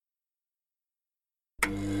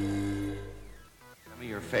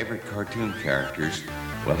your favorite cartoon characters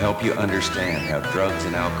will help you understand how drugs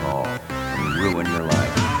and alcohol can ruin your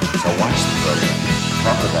life. So watch the program.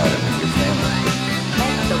 Talk about it with your family.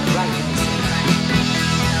 Make the right decision.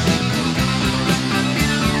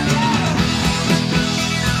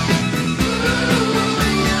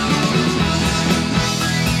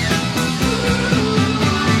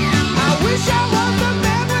 I wish I was the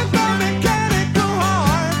man with a mechanical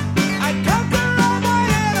heart. I'd conquer all my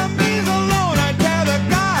enemies alone. I'd tear the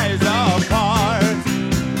guys apart,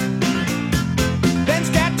 then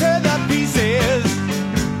scatter the pieces.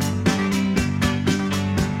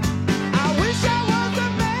 I wish I was the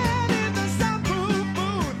man in the soundproof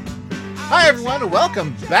booth. Hi, everyone, and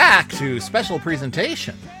welcome back to Special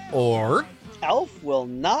Presentation, or Elf will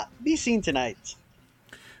not be seen tonight.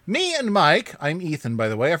 Me and Mike. I'm Ethan, by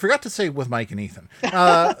the way. I forgot to say with Mike and Ethan.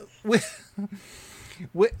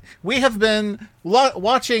 We have been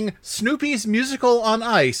watching Snoopy's Musical on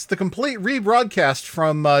Ice, the complete rebroadcast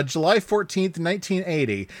from July 14th,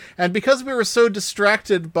 1980. And because we were so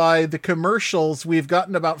distracted by the commercials, we've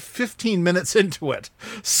gotten about 15 minutes into it.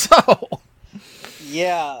 So...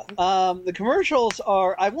 Yeah, the commercials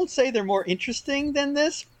are, I won't say they're more interesting than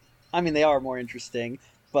this. I mean, they are more interesting,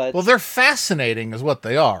 but... Well, they're fascinating is what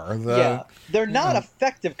they are. Yeah, they're not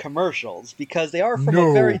effective commercials because they are from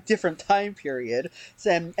a very different time period.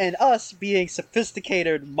 And us being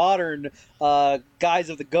sophisticated, modern guys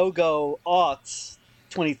of the go-go aughts,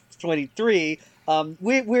 2023,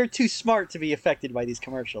 we're too smart to be affected by these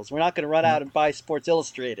commercials. We're not going to run out and buy Sports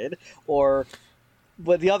Illustrated or...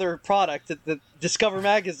 But the other product, the Discover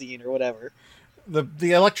magazine or whatever,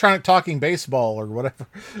 the electronic talking baseball or whatever.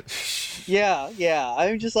 yeah.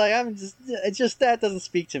 It's just that doesn't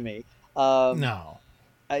speak to me. No.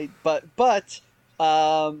 But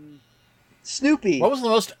Snoopy. What was the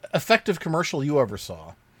most effective commercial you ever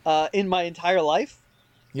saw? In my entire life?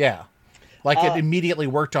 Yeah. Like it immediately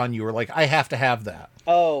worked on you, or like, I have to have that.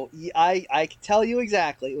 Oh, I can tell you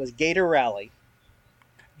exactly. It was Gator Rally.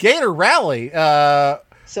 Gator Rally.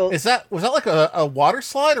 So was that like a water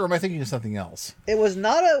slide, or am I thinking of something else? It was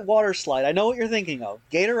not a water slide. I know what you're thinking of.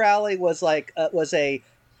 Gator Rally was like was a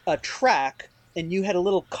track, and you had a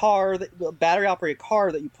little car, a battery operated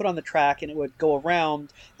car that you put on the track, and it would go around.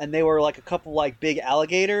 And they were like a couple like big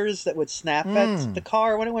alligators that would snap at the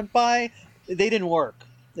car when it went by. They didn't work.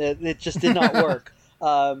 It just did not work.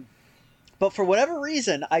 But for whatever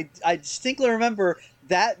reason, I distinctly remember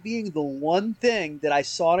that being the one thing that I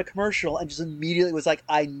saw in a commercial and just immediately was like,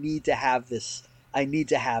 I need to have this. I need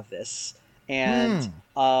to have this. And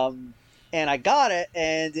I got it,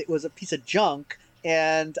 and it was a piece of junk.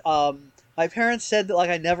 And my parents said that like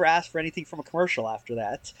I never asked for anything from a commercial after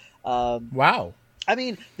that. Wow. I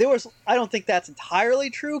mean, I don't think that's entirely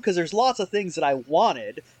true because there's lots of things that I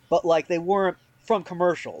wanted, but like they weren't from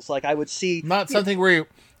commercials. Like I would see not something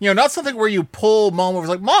where you pull mom over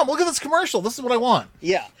like, Mom, look at this commercial. This is what I want.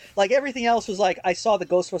 Yeah. Like everything else was like, I saw the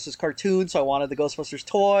Ghostbusters cartoon, so I wanted the Ghostbusters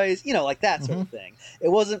toys, like that sort of thing.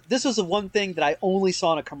 This was the one thing that I only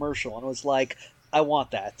saw in a commercial and was like, I want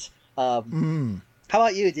that. How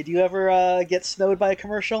about you? Did you ever get snowed by a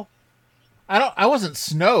commercial? I wasn't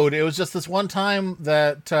snowed. It was just this one time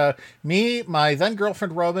that me, my then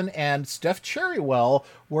girlfriend Robin, and Steph Cherrywell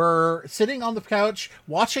were sitting on the couch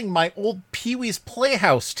watching my old Pee-wee's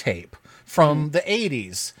Playhouse tape from the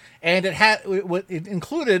 80s. And it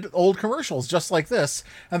included old commercials just like this.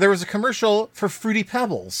 And there was a commercial for Fruity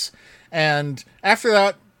Pebbles. And after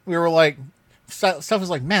that, we were like, Steph was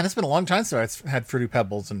like, man, it's been a long time since I've had Fruity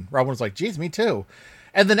Pebbles. And Robin was like, geez, me too.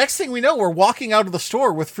 And the next thing we know, we're walking out of the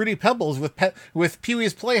store with Fruity Pebbles with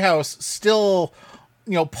Pee-wee's Playhouse still,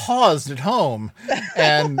 paused at home.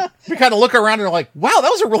 And we kind of look around and are like, wow, that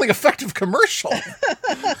was a really effective commercial.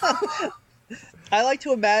 I like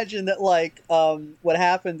to imagine that, like, what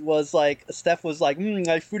happened was, like, Steph was like, I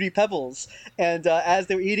have Fruity Pebbles. And as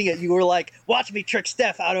they were eating it, you were like, watch me trick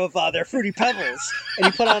Steph out of their Fruity Pebbles. And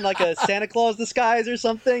you put on, like, a Santa Claus disguise or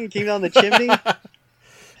something and came down the chimney.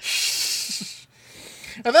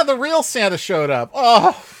 And then the real Santa showed up.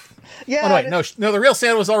 Oh, yeah. Oh, wait, no, the real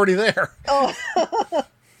Santa was already there. Oh,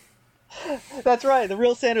 that's right. The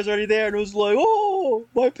real Santa's already there, and it was like, oh,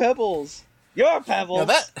 my pebbles, your pebbles.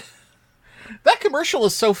 Now that commercial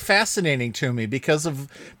is so fascinating to me because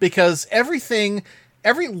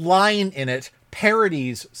every line in it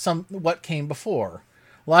parodies what came before.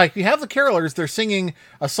 Like, you have the carolers, they're singing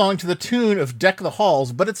a song to the tune of Deck the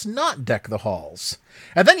Halls, but it's not Deck the Halls.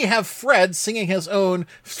 And then you have Fred singing his own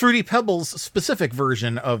Fruity Pebbles specific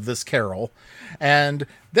version of this carol. And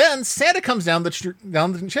then Santa comes down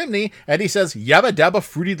the chimney, and he says, Yabba Dabba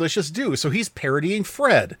Fruity Delicious Do. So he's parodying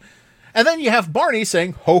Fred. And then you have Barney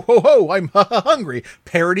saying, ho, ho, ho, I'm hungry,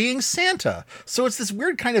 parodying Santa. So it's this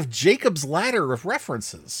weird kind of Jacob's Ladder of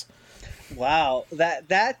references. Wow,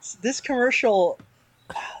 that's this commercial.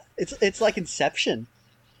 It's like Inception.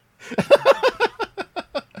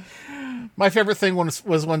 My favorite thing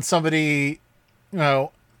was when somebody, when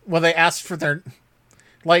they asked for their,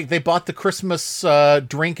 like, they bought the Christmas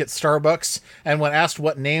drink at Starbucks, and when asked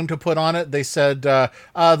what name to put on it, they said the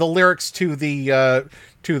lyrics to the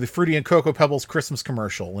Fruity and Cocoa Pebbles Christmas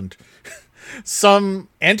commercial, and some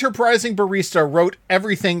enterprising barista wrote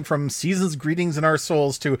everything from "Season's Greetings in Our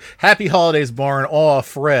Souls" to "Happy Holidays, Barn, aw,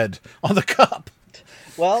 Fred" on the cup.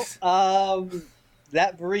 Well,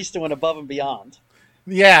 that barista went above and beyond.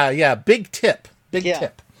 Yeah, big tip.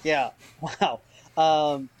 Tip. Yeah. Wow.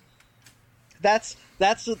 That's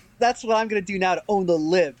what I'm gonna do now to own the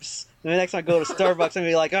libs. The next time I go to Starbucks, I'm gonna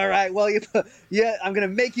be like, all right, well, I'm gonna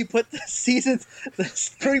make you put the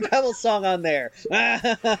Fruity Pebbles song on there.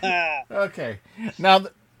 Okay. Now,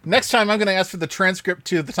 next time I'm gonna ask for the transcript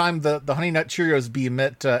to the time the Honey Nut Cheerios bee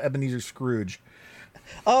met Ebenezer Scrooge.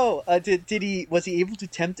 Oh, was he able to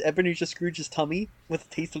tempt Ebenezer Scrooge's tummy with a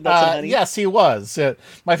taste of nuts and honey? Yes, he was.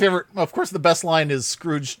 My favorite, of course, the best line is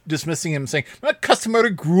Scrooge dismissing him, saying, "My customary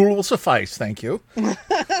gruel will suffice, thank you."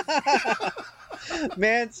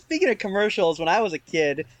 Man, speaking of commercials, when I was a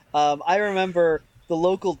kid, I remember the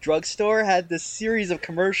local drugstore had this series of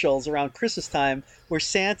commercials around Christmas time where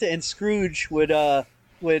Santa and Scrooge would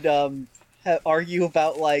argue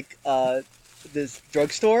about this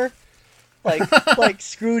drugstore. Like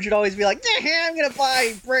Scrooge would always be like, I'm gonna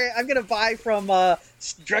buy from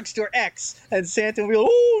drugstore X, and Santa would be like,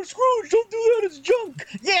 oh, Scrooge, don't do that, it's junk.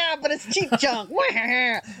 Yeah, but it's cheap junk.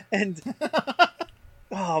 And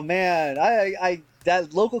oh man, I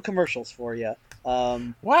that local commercials for you.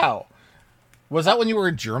 Wow, was that when you were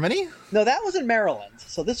in Germany? No, that was in Maryland.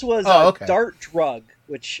 So this was okay. Dart Drug,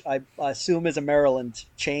 which I assume is a Maryland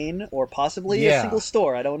chain or possibly a single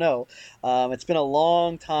store. I don't know. It's been a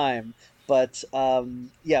long time. But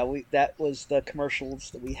that was the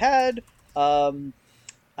commercials that we had. I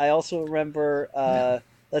also remember.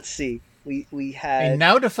 Let's see, we had a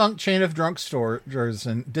now defunct chain of drugstores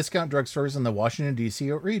and discount drugstores in the Washington D.C.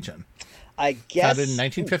 region. I guess founded in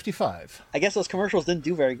 1955. I guess those commercials didn't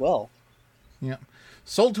do very well. Yeah,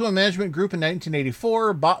 sold to a management group in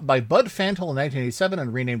 1984, bought by Bud Fantle in 1987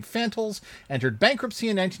 and renamed Fantles. Entered bankruptcy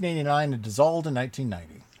in 1989 and dissolved in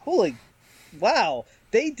 1990. Holy, wow.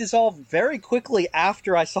 They dissolved very quickly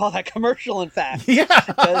after I saw that commercial, in fact. Yeah.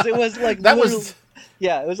 Because it was like it was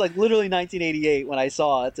like literally 1988 when I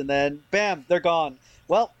saw it, and then bam, they're gone.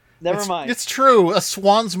 Well, never mind. It's true. A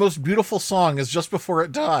swan's most beautiful song is just before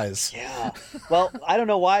it dies. Yeah. Well, I don't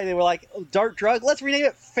know why they were like, Dart Drug, let's rename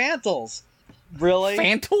it Fantles. Really?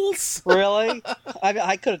 Fantles? Really?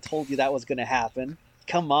 I could have told you that was going to happen.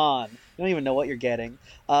 Come on. You don't even know what you're getting.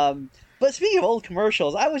 But speaking of old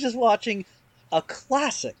commercials, I was just watching a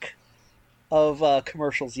classic of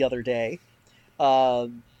commercials the other day. Do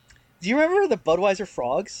you remember the Budweiser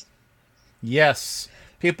frogs? Yes.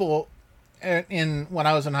 People when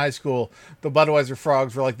I was in high school, the Budweiser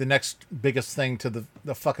frogs were like the next biggest thing to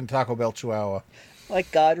the fucking Taco Bell Chihuahua. My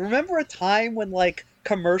God, remember a time when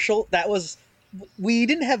we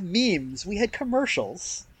didn't have memes, we had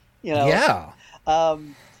commercials. Yeah.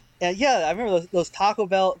 And yeah, I remember those Taco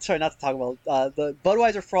Bell. Sorry, not the Taco Bell. The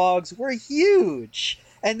Budweiser frogs were huge,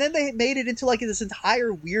 and then they made it into like this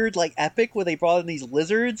entire weird like epic where they brought in these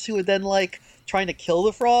lizards who would then like trying to kill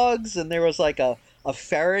the frogs, and there was like a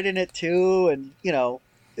ferret in it too, and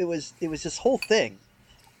it was this whole thing.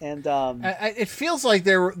 And it feels like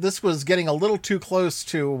this was getting a little too close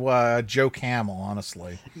to Joe Camel,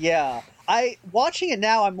 honestly. Yeah, watching it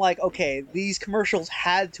now, I'm like, okay, these commercials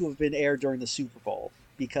had to have been aired during the Super Bowl.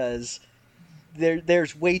 Because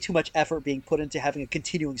there's way too much effort being put into having a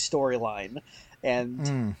continuing storyline, and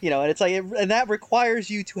and it's like, and that requires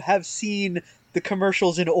you to have seen the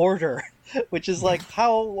commercials in order, which is like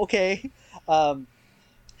how okay.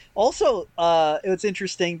 Also, it was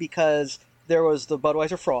interesting because there was the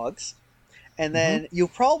Budweiser frogs, and then you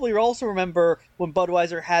probably also remember when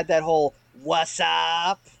Budweiser had that whole "What's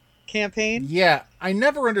up" campaign. Yeah, I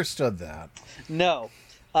never understood that. No.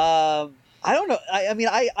 I don't know. I mean,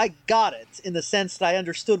 I got it in the sense that I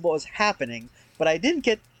understood what was happening, but I didn't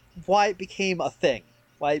get why it became a thing.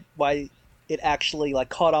 Why it actually like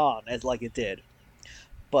caught on as like it did.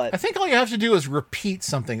 But I think all you have to do is repeat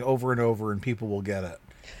something over and over, and people will get it.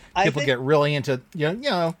 People get really into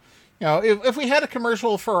if we had a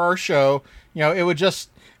commercial for our show, it would just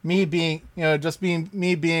me being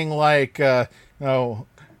like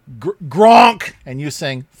Gronk, and you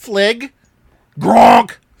saying Flig,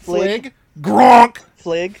 Gronk. Flig. Gronk.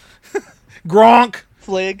 Flig. Gronk.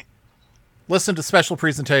 Flig. Listen to special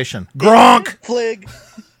presentation. Gronk. Flig.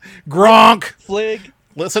 Gronk. Flig.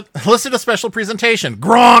 Listen to special presentation.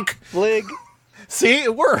 Gronk. Flig. See,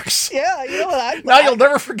 it works. Yeah, you know what? Now you'll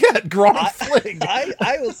never forget Gronk Flig.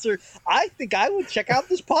 I will. I think I would check out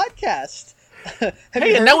this podcast.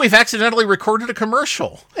 Hey, and now we've accidentally recorded a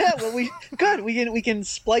commercial. Yeah, well, we can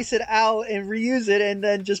splice it out and reuse it, and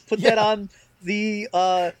then just put that on the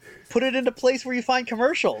put it into place where you find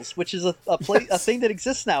commercials, which is a thing that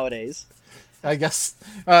exists nowadays. I guess.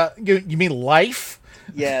 You mean Life?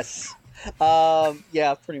 Yes.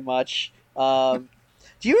 Yeah, pretty much.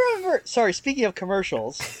 Do you remember? Sorry, speaking of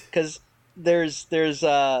commercials, because there's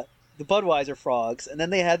the Budweiser frogs, and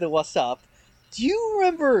then they had the What's Up. Do you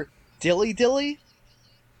remember Dilly Dilly?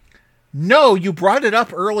 No, you brought it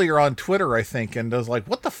up earlier on Twitter, I think, and I was like,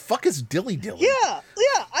 "What the fuck is Dilly Dilly?" Yeah,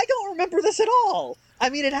 I don't remember this at all. I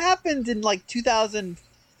mean, it happened in like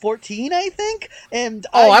 2014, I think, and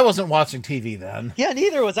I wasn't watching TV then. Yeah,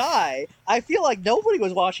 neither was I. I feel like nobody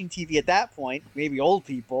was watching TV at that point, maybe old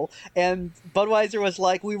people, and Budweiser was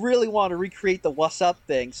like, we really want to recreate the What's Up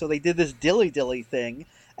thing, so they did this Dilly Dilly thing,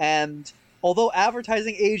 and although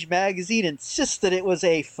Advertising Age magazine insists that it was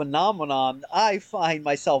a phenomenon, I find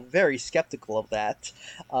myself very skeptical of that.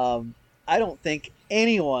 I don't think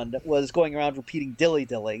anyone was going around repeating Dilly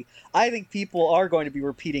Dilly. I think people are going to be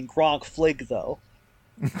repeating Gronk Flig, though.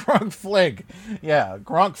 Gronk Flig. Yeah,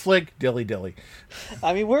 Gronk Flig, Dilly Dilly.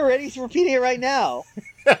 I mean, we're already repeating it right now.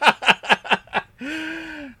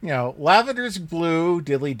 Lavender's blue,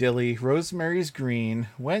 Dilly Dilly, Rosemary's green.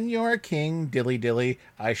 When you're king, Dilly Dilly,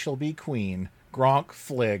 I shall be queen. Gronk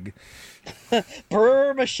Flig.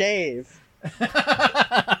 Burma shave.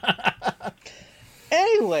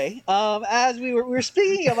 Anyway, as we were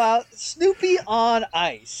speaking about Snoopy on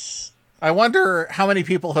Ice. I wonder how many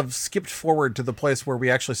people have skipped forward to the place where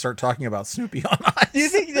we actually start talking about Snoopy on Ice. Do you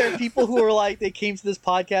think there are people who are like, they came to this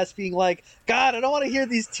podcast being like, God, I don't want to hear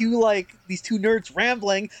these two nerds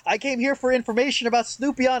rambling. I came here for information about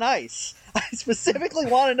Snoopy on Ice. I specifically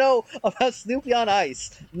want to know about Snoopy on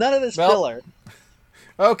Ice. None of this filler.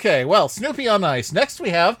 Okay, well, Snoopy on Ice. Next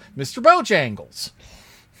we have Mr. Bojangles.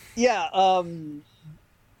 Yeah,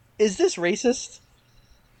 is this racist?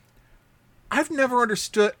 I've never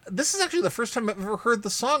understood. This is actually the first time I've ever heard the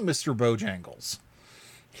song Mr. Bojangles.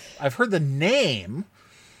 I've heard the name.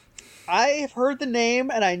 I've heard the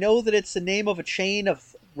name, and I know that it's the name of a chain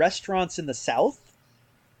of restaurants in the South.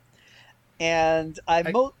 And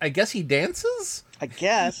I guess he dances? I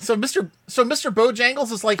guess. So Mr.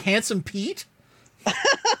 Bojangles is like Handsome Pete?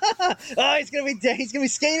 He's gonna be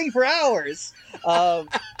skating for hours.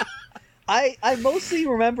 I mostly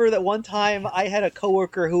remember that one time I had a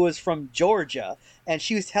coworker who was from Georgia, and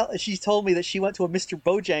she told me that she went to a Mr.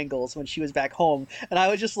 Bojangles when she was back home, and I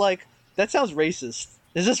was just like, that sounds racist.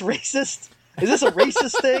 Is this racist? Is this a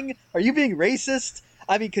racist thing? Are you being racist?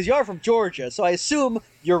 I mean, because you are from Georgia, so I assume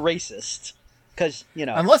you're racist. Because,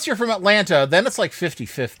 Unless you're from Atlanta, then it's like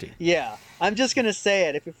 50-50. Yeah. I'm just going to say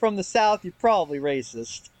it. If you're from the South, you're probably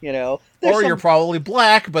racist, Or you're probably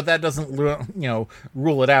black, but that doesn't,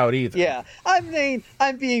 rule it out either. Yeah. I'm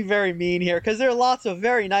being very mean here, because there are lots of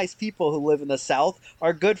very nice people who live in the South.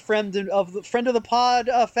 Our good friend of the pod,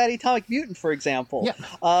 Fatty Atomic Mutant, for example. Yeah.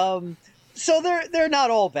 So they're not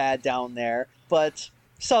all bad down there, but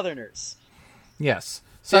Southerners. Yes.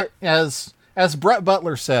 So, as Brett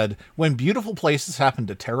Butler said, when beautiful places happen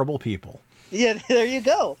to terrible people. Yeah, there you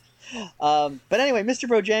go. But anyway, Mr.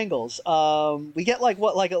 Bojangles, we get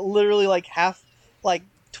literally half,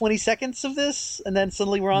 20 seconds of this, and then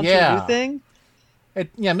suddenly we're on to a new thing.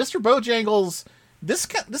 Mr. Bojangles, this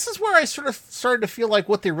is where I sort of started to feel like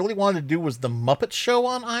what they really wanted to do was the Muppet Show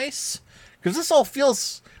on Ice. Because this all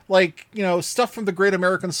feels like, stuff from the Great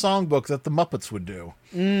American Songbook that the Muppets would do.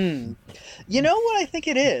 You know what I think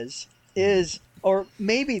it is, or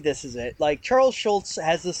maybe this is it, Charles Schultz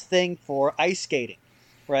has this thing for ice skating,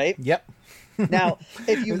 right? Yep. Now,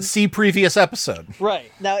 if you see previous episode.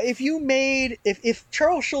 Right. Now, if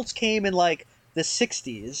Charles Schultz came in the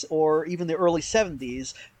 60s or even the early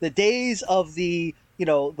 70s, the days of the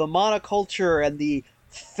monoculture and the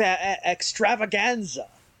extravaganza,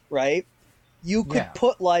 right? You could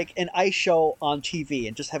put an ice show on TV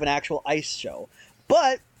and just have an actual ice show.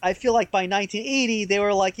 But I feel like by 1980, they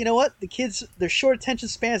were like, you know what? The kids, their short attention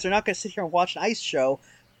spans, they're not going to sit here and watch an ice show.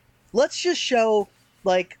 Let's just show,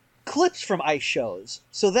 clips from ice shows.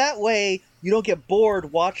 So that way, you don't get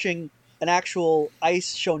bored watching an actual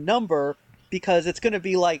ice show number, because it's going to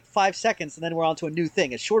be 5 seconds, and then we're on to a new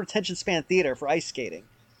thing. It's short attention span theater for ice skating.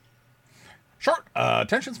 Short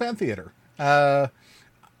attention span theater.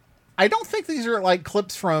 I don't think these are like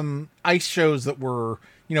clips from ice shows that were,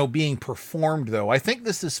 being performed though. I think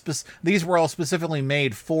these were all specifically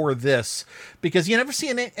made for this because you never see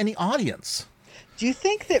any audience. Do you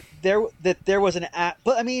think that there was an app?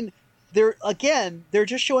 But I mean, they're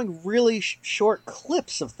just showing really short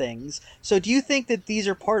clips of things. So do you think that these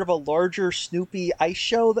are part of a larger Snoopy ice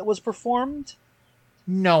show that was performed?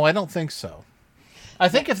 No, I don't think so. I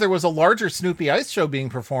think if there was a larger Snoopy ice show being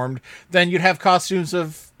performed, then you'd have costumes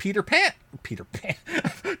of Peter Pan,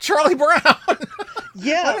 Charlie Brown.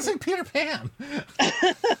 Yeah. Why did I say Peter Pan?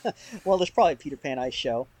 Well, there's probably a Peter Pan ice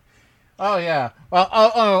show. Oh, yeah. Well,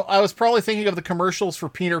 I was probably thinking of the commercials for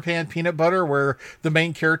Peter Pan peanut butter where the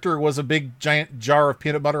main character was a big, giant jar of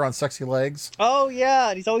peanut butter on sexy legs. Oh, yeah.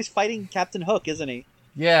 And he's always fighting Captain Hook, isn't he?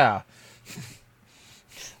 Yeah.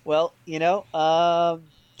 Well,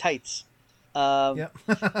 tights. Yep.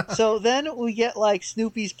 So then we get, like,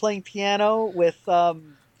 Snoopy's playing piano with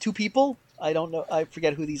two people. I don't know. I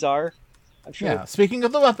forget who these are. I'm sure. Yeah. Speaking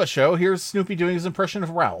of the Muppet Show, here's Snoopy doing his impression of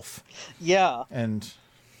Ralph. Yeah. And...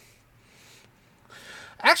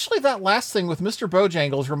 actually, that last thing with Mr.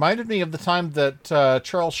 Bojangles reminded me of the time that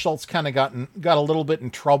Charles Schultz kind of got a little bit in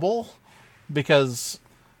trouble because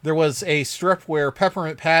there was a strip where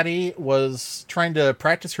Peppermint Patty was trying to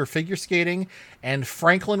practice her figure skating, and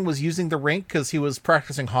Franklin was using the rink because he was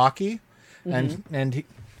practicing hockey,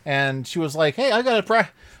 and she was like, "Hey, I gotta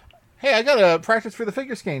practice for the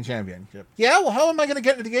figure skating championship." Yeah, well, how am I going to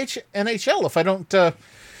get into the NHL if I don't?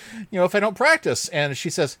 If I don't practice? And she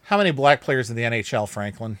says, "How many black players in the NHL,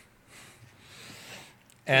 Franklin?"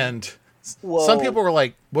 And some people were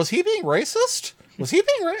like, "Was he being racist? Was he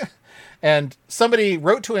being racist?" And somebody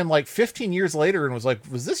wrote to him like 15 years later and was like,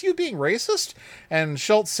 "Was this you being racist?" And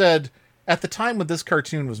Schultz said, at the time when this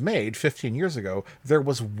cartoon was made, 15 years ago, there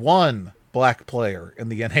was one black player in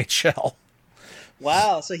the NHL.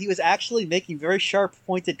 Wow, so he was actually making very sharp,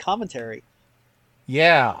 pointed commentary.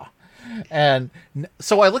 Yeah. And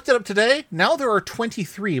so I looked it up today. Now there are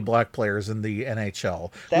 23 black players in the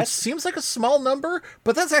NHL, which seems like a small number,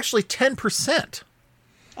 but that's actually 10%.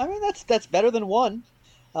 I mean, that's better than one.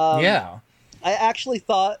 Yeah. I actually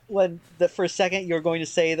thought for a second you were going to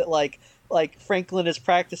say that like Franklin is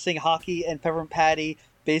practicing hockey and Peppermint Patty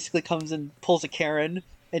basically comes and pulls a Karen.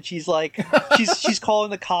 And she's like, she's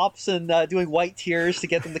calling the cops and doing white tears to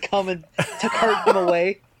get them to come and to cart them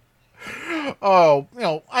away. Oh,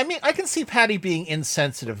 I mean, I can see Patty being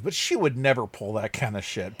insensitive, but she would never pull that kind of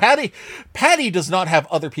shit. Patty does not have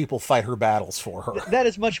other people fight her battles for her. That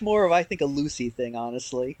is much more of, I think, a Lucy thing,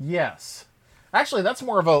 honestly. Yes. Actually, that's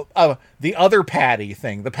more of the other Patty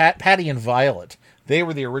thing. The Patty and Violet. They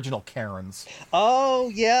were the original Karens. Oh,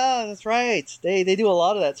 yeah, that's right. They do a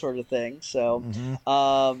lot of that sort of thing. So,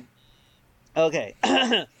 okay.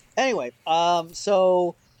 Anyway,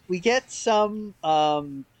 so we get some...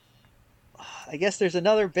 I guess there's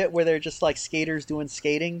another bit where they're just like skaters doing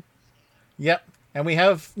skating. Yep. And we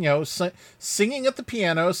have, singing at the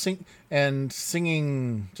piano,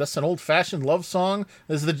 singing just an old-fashioned love song.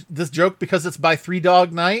 This joke because it's by Three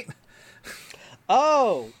Dog Night.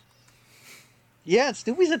 Oh. Yeah, and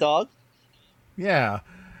Snoopy's a dog. Yeah.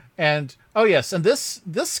 And, oh yes, and this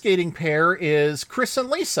skating pair is Chris and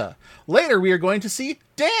Lisa. Later we are going to see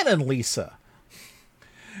Dan and Lisa.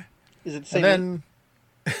 Is it the same?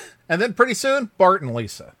 And then pretty soon, Bart and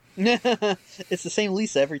Lisa. It's the same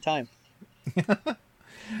Lisa every time.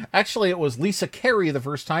 Actually, it was Lisa Carey the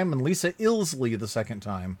first time and Lisa Ilsley the second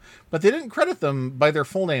time. But they didn't credit them by their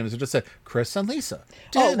full names. It just said Chris and Lisa.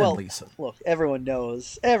 Dan and Lisa. Look, everyone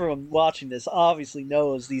knows. Everyone watching this obviously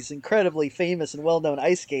knows these incredibly famous and well-known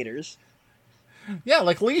ice skaters. Yeah,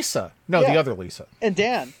 like Lisa. No, the other Lisa. And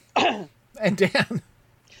Dan. And Dan.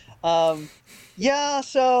 Yeah,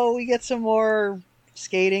 so we get some more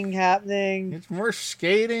skating happening. It's more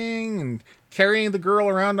skating and carrying the girl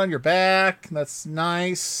around on your back. That's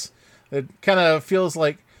nice. It kind of feels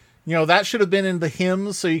like, that should have been in the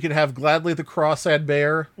hymns so you could have Gladly the Cross-Eyed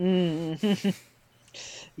Bear.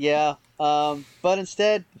 Yeah. But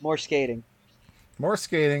instead, more skating. More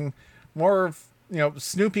skating. More,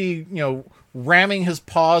 Snoopy, ramming his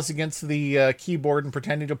paws against the keyboard and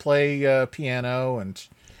pretending to play piano. And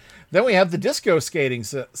then we have the disco skating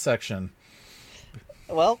section.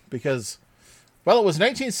 Well, because, it was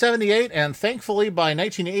 1978, and thankfully by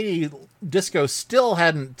 1980, disco still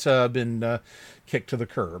hadn't been kicked to the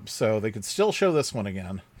curb, so they could still show this one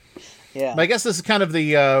again. Yeah. But I guess this is kind of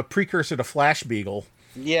the precursor to Flash Beagle.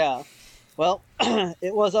 Yeah. Well,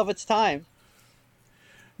 it was of its time.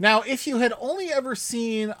 Now, if you had only ever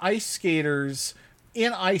seen ice skaters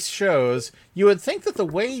in ice shows, you would think that the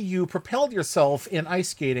way you propelled yourself in ice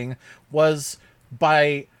skating was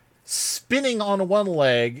by spinning on one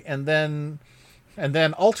leg and then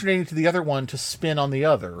alternating to the other one to spin on the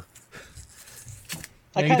other.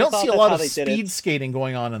 I Now, you kinda don't thought see a that's lot how of they did speed it. skating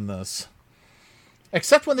going on in this,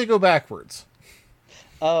 except when they go backwards.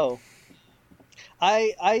 Oh,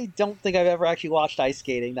 I don't think I've ever actually watched ice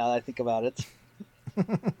skating. Now that I think about it,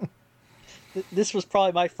 this was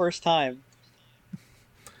probably my first time.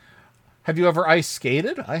 Have you ever ice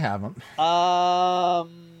skated? I haven't.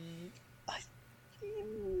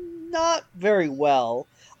 Not very well.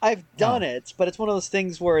 I've done Oh. it, but it's one of those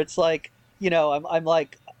things where it's like, I'm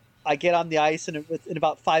like, I get on the ice and in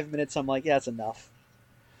about 5 minutes, I'm like, yeah, that's enough.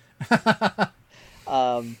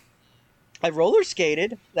 um, I roller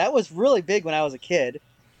skated. That was really big when I was a kid.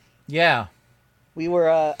 Yeah. We were,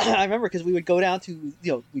 I remember because we would go down to,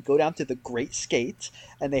 we'd go down to the Great Skate,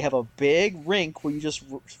 and they have a big rink where you just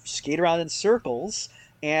skate around in circles,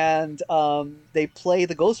 and they play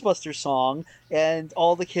the Ghostbusters song, and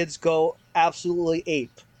all the kids go absolutely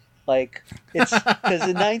ape. Like, it's because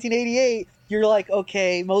in 1988, you're like,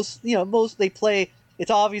 okay, most they play.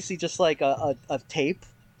 It's obviously just like a tape,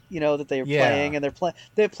 that they're Yeah. playing, and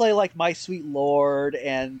they play like My Sweet Lord,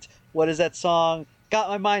 and what is that song? Got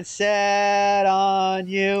my mind set on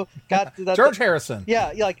you. Got George Harrison.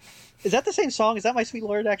 Yeah, like, is that the same song? Is that My Sweet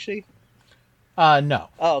Lord actually? No.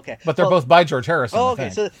 Oh, okay. But they're both by George Harrison. Oh, I okay.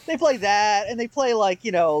 think. So they play that, and they play like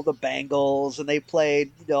the Bangles, and they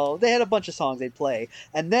played they had a bunch of songs they play,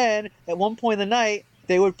 and then at one point in the night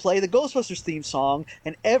they would play the Ghostbusters theme song,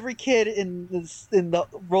 and every kid in the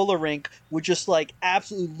roller rink would just like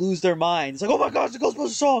absolutely lose their minds, like, oh my god, it's the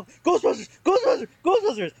Ghostbusters song, Ghostbusters, Ghostbusters,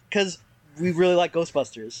 Ghostbusters, because we really like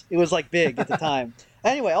Ghostbusters. It was like big at the time.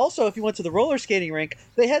 Anyway, also if you went to the roller skating rink,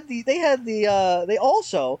 they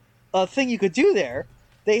also a thing you could do there.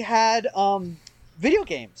 They had video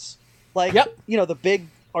games, like Yep. the big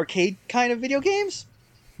arcade kind of video games.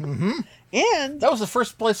 Mm-hmm. And That was the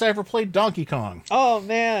first place I ever played Donkey Kong. oh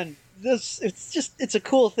man, it's a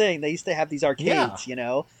cool thing. They used to have these arcades,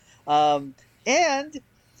 and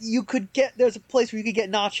there's a place where you could get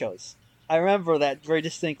nachos. I remember that very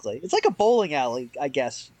distinctly. It's like a bowling alley, I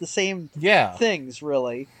guess. The same Yeah. things,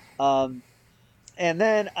 really. And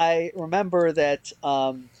then I remember that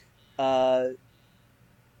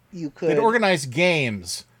you could They'd organize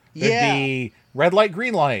games. There'd Yeah. be red light,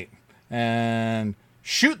 green light, and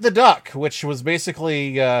shoot the duck, which was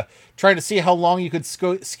basically trying to see how long you could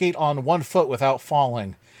skate on one foot without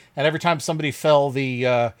falling. And every time somebody fell,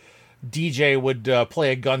 the DJ would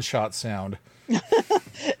play a gunshot sound.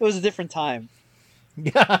 It was a different time.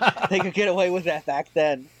 Yeah. They could get away with that back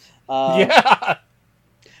then. Yeah.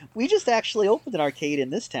 We just actually opened an arcade in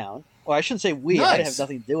this town. Or I shouldn't say we. I Nice. have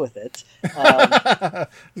nothing to do with it. I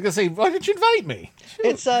was gonna say, why didn't you invite me?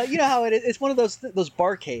 It's you know how it is. It's one of those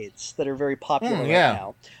barcades that are very popular yeah.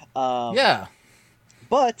 right now. Yeah.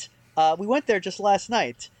 But we went there just last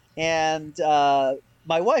night, and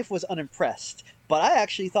my wife was unimpressed. But I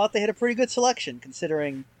actually thought they had a pretty good selection,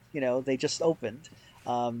 considering they just opened.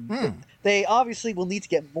 They obviously will need to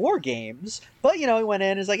get more games, but we went in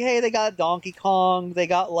and it's like, hey, they got Donkey Kong, they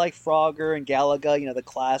got like Frogger and Galaga, the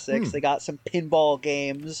classics. They got some pinball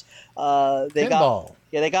games. They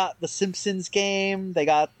got the Simpsons game. They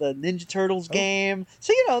got the Ninja Turtles game.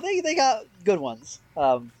 So they got good ones.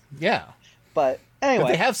 Yeah. But anyway, But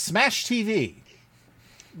they have Smash TV.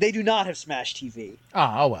 they do not have Smash TV.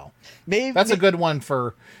 Oh well. Maybe That's a good one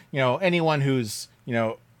for anyone who's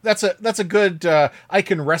that's a good I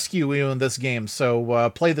can rescue you in this game. So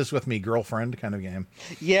play this with me, girlfriend, kind of game.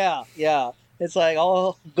 Yeah. It's like,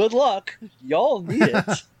 oh, good luck. Y'all need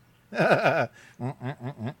it.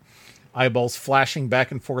 Eyeballs flashing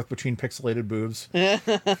back and forth between pixelated boobs.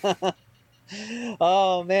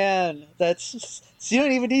 Oh man, so you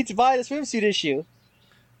don't even need to buy the swimsuit issue.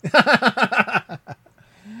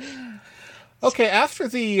 Okay, after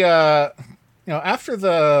the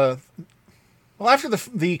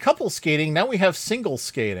couple skating, now we have single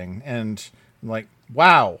skating, and I'm like,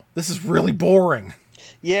 wow, this is really boring.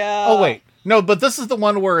 Yeah. Oh wait, no, but this is the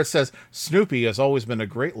one where it says Snoopy has always been a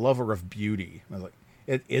great lover of beauty. I was like,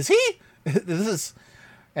 is he? This is,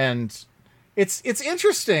 and it's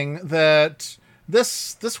interesting that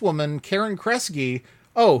this woman, Karen Kresge,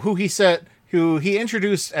 who he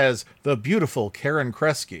introduced as the beautiful Karen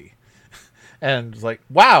Kresge, and it's like,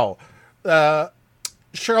 wow,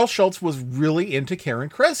 Cheryl Schultz was really into Karen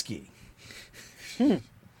Kresge.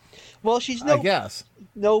 Well, she's I guess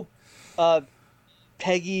no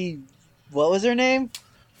Peggy. What was her name?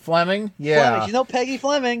 Fleming. Yeah. Fleming. She's no Peggy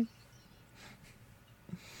Fleming.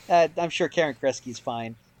 I'm sure Karen Kresge's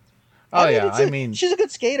fine. Oh yeah. I mean, she's a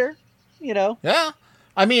good skater. yeah.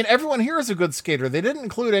 I mean, everyone here is a good skater. They didn't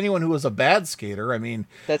include anyone who was a bad skater. I mean,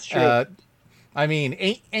 That's true.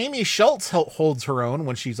 Amy Schultz holds her own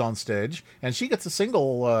when she's on stage, and she gets a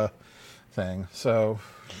single thing. So,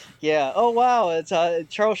 Yeah. Oh wow, it's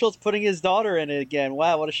Charles Schultz putting his daughter in it again.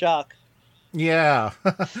 Wow, what a shock. yeah,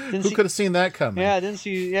 who see- could have seen that coming? Yeah, didn't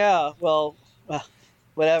see. Yeah, well,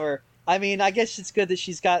 whatever. I mean, I guess it's good that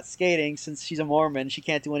she's got skating since she's a Mormon. She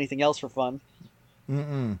can't do anything else for fun.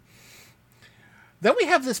 Then we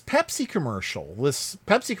have this Pepsi commercial. This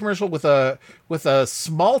Pepsi commercial with a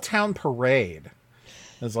small town parade.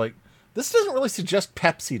 It's like, this doesn't really suggest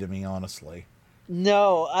Pepsi to me, honestly.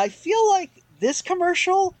 No, I feel like this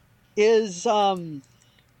commercial is,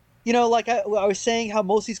 like I was saying, how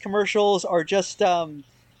most of these commercials are just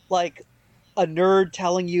like a nerd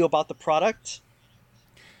telling you about the product.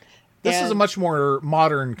 This is a And- much more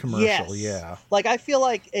modern commercial. Yes. Yeah. Like I feel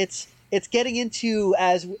like it's getting into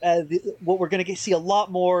what we're going to see a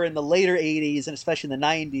lot more in the later 80s and especially in the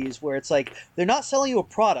 90s, where it's like they're not selling you a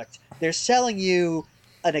product, they're selling you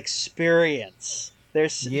an experience. They're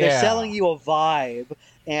selling you a vibe.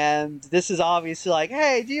 And this is obviously like,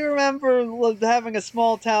 hey, do you remember having a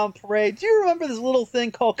small town parade? Do you remember this little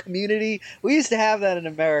thing called community? We used to have that in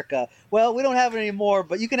America. Well, we don't have it anymore,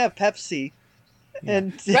 but you can have Pepsi.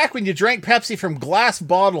 And Back when you drank Pepsi from glass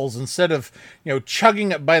bottles instead of,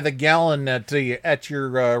 chugging it by the gallon at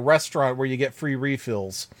your restaurant where you get free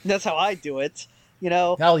refills. that's how I do it.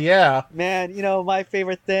 Hell yeah. Man, my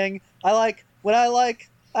favorite thing. I like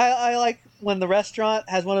when the restaurant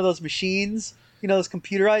has one of those machines, those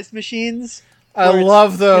computerized machines. I where it's-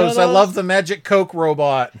 love those. I those? love the Magic Coke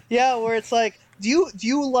robot. Yeah, where it's like,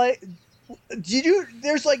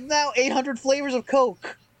 there's like now 800 flavors of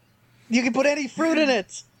Coke. You can put any fruit in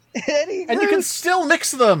it. Any And you can fruit. still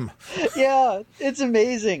mix them. Yeah, it's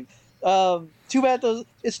amazing. Too bad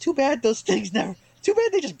those things never. Too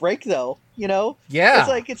bad they just break though. Yeah.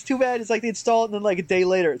 It's too bad. It's like they install it and then like a day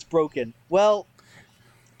later it's broken. Well,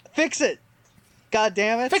 fix it. God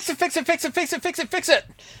damn it. Fix it, fix it, fix it, fix it, fix it, fix it.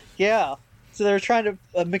 Yeah. So they're trying to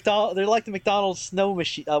they're like the McDonald's snow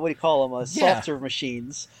machine. What do you call them? Yeah. Soft serve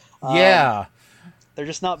machines. Yeah. They're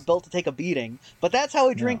just not built to take a beating. But that's how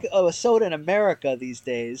we drink a soda in America these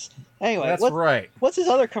days. Anyway, That's right. What's his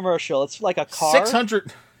other commercial? It's like a car.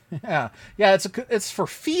 600. Yeah. Yeah, it's for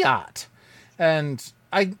Fiat. And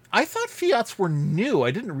I thought Fiats were new.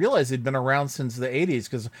 I didn't realize they'd been around since the 80s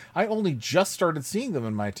because I only just started seeing them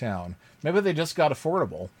in my town. Maybe they just got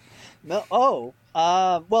affordable. No,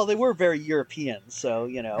 well, they were very European, so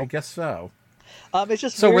I guess so. it's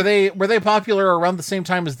just So weird. were they popular around the same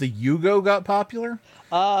time as the Yugo got popular?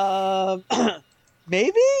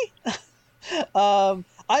 Maybe.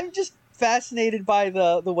 I'm just fascinated by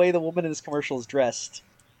the way the woman in this commercial is dressed.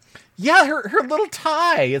 Yeah, her little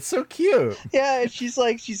tie. It's so cute. Yeah, and she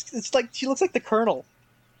looks like the Colonel.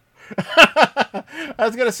 I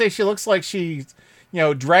was gonna say she looks like she's,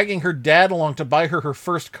 dragging her dad along to buy her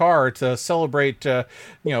first car to celebrate,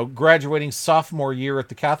 graduating sophomore year at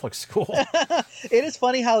the Catholic school. It is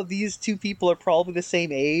funny how these two people are probably the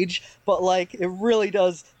same age, but like it really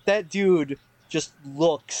does. That dude just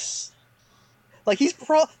looks like he's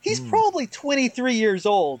probably 23 years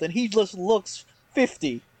old, and he just looks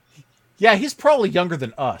 50. Yeah, he's probably younger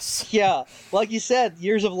than us. Yeah, like you said,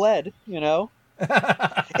 years of lead.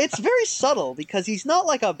 It's very subtle because he's not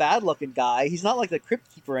like a bad-looking guy. He's not like the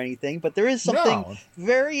Crypt Keeper or anything, but there is something No.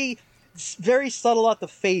 very, very subtle at the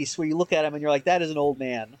face where you look at him and you're like, that is an old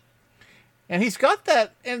man. And he's got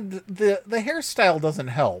that, and the hairstyle doesn't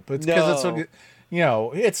help. It's because it's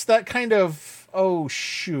No. it's that kind of, oh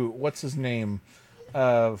shoot, what's his name?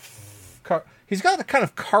 He's got the kind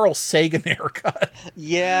of Carl Sagan haircut.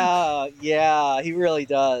 Yeah, he really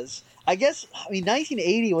does. I guess,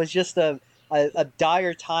 1980 was just a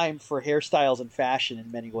dire time for hairstyles and fashion in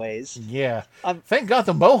many ways. Yeah. I'm- Thank God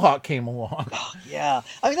the Mohawk came along. Yeah.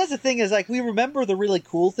 That's the thing is, like, we remember the really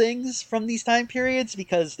cool things from these time periods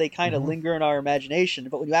because they kind of linger in our imagination.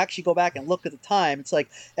 But when you actually go back and look at the time, it's like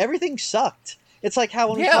everything sucked. It's like how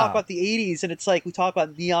when we Yeah. talk about the 80s and it's like we talk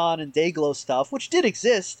about neon and Dayglow stuff, which did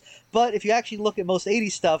exist. But if you actually look at most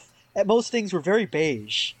 80s stuff, most things were very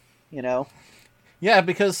beige, Yeah,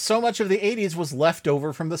 because so much of the 80s was left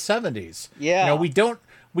over from the 70s. Yeah.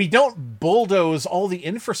 We don't bulldoze all the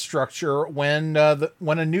infrastructure when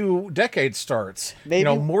a new decade starts. Maybe-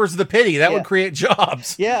 More's the pity. That Yeah. would create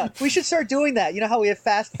jobs. Yeah, we should start doing that. You know how we have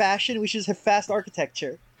fast fashion? We should just have fast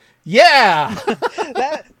architecture. Yeah.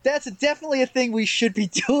 That's definitely a thing we should be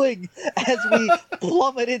doing as we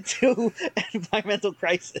plummet into an environmental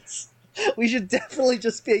crisis. We should definitely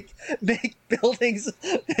just make buildings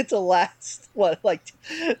to last like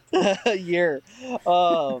a year.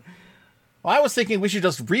 Oh, Well, I was thinking we should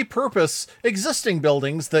just repurpose existing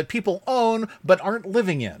buildings that people own but aren't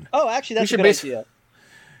living in. oh, actually, that's a should good basi- idea.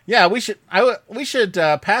 Yeah, we should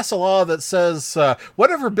pass a law that says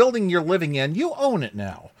whatever building you're living in, you own it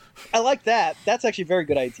now. I like that. That's actually a very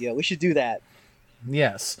good idea. We should do that.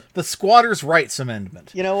 Yes, the squatters' rights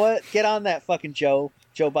amendment. You know what? Get on that fucking Joe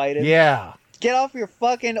Biden. Yeah. Get off your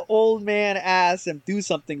fucking old man ass and do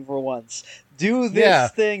something for once. Do this Yeah.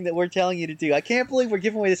 thing that we're telling you to do. I can't believe we're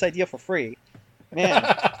giving away this idea for free.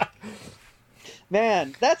 Man.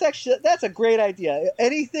 Man, that's a great idea.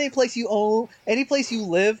 Any place you own, any place you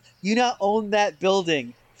live, you now own that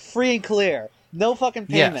building. Free and clear. No fucking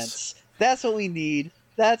payments. Yes. That's what we need.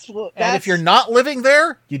 And if you're not living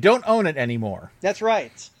there, you don't own it anymore. That's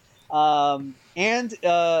right. And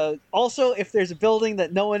also, if there's a building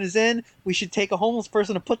that no one is in, we should take a homeless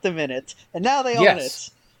person and put them in it. And now they own Yes.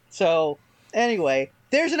 it. So, anyway,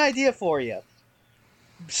 there's an idea for you.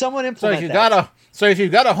 Someone So implement if you've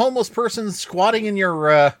that. got a homeless person squatting in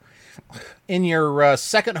your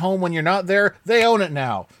second home when you're not there, they own it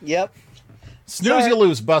now. Yep. Snooze, Sorry. you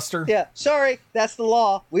lose, Buster. Yeah. Sorry, that's the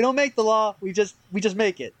law. We don't make the law. We just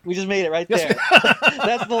make it. We just made it right Yes. there.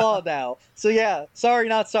 That's the law now. So yeah, sorry,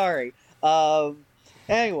 not sorry.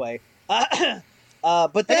 Anyway. But then,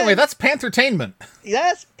 Anyway, that's Panthertainment.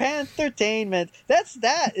 that's Panthertainment.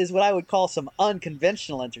 That is what I would call some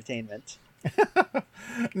unconventional entertainment.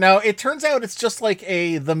 Now, it turns out it's just like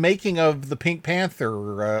the making of the Pink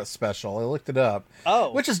Panther special. I looked it up.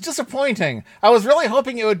 Oh. Which is disappointing. I was really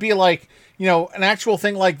hoping it would be like, an actual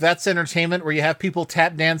thing like That's Entertainment where you have people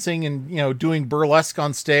tap dancing and, doing burlesque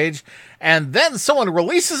on stage, and then someone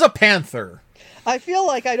releases a panther. I feel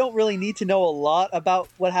like I don't really need to know a lot about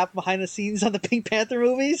what happened behind the scenes on the Pink Panther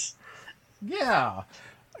movies. Yeah.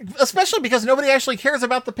 Especially because nobody actually cares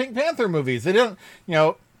about the Pink Panther movies. They don't,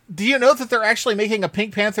 do you know that they're actually making a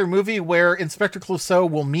Pink Panther movie where Inspector Clouseau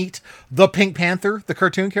will meet the Pink Panther, the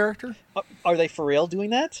cartoon character? Are they for real doing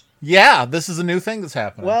that? Yeah, this is a new thing that's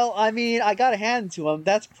happening. Well, I mean, I got to hand to them.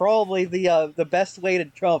 That's probably the best way to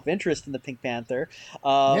drum up interest in the Pink Panther.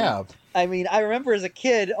 Yeah. I mean, I remember as a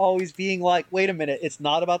kid always being like, wait a minute, it's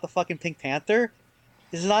not about the fucking Pink Panther?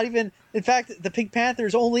 This is not even... In fact, the Pink Panther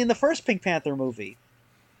is only in the first Pink Panther movie.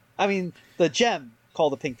 I mean, the gem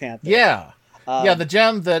called the Pink Panther. Yeah. The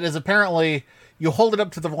gem that is apparently... You hold it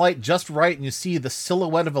up to the light just right and you see the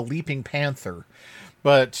silhouette of a leaping panther.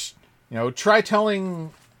 But, try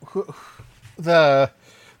telling the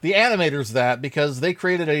animators that, because they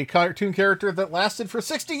created a cartoon character that lasted for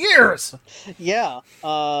 60 years. Yeah.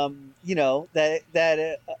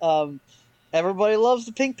 Everybody loves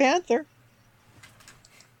the Pink Panther.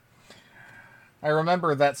 I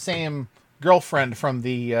remember that same girlfriend from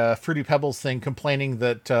the Fruity Pebbles thing complaining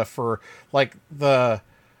that for like the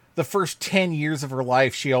first 10 years of her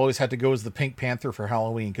life, she always had to go as the Pink Panther for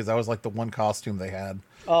Halloween because that was like the one costume they had.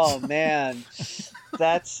 Oh man,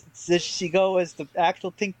 did she go as the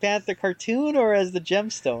actual Pink Panther cartoon or as the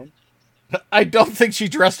gemstone? I don't think she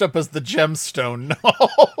dressed up as the gemstone.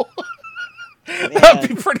 No, that'd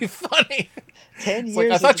be pretty funny. 10 It's years.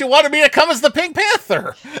 like, I thought you wanted me to come as the Pink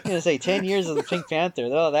Panther. I'm gonna say 10 years of the Pink Panther.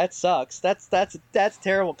 Oh, that sucks. That's a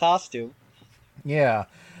terrible costume. Yeah.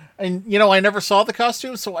 And, I never saw the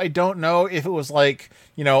costume, so I don't know if it was like,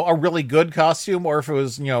 a really good costume or if it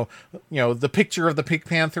was, the picture of the Pink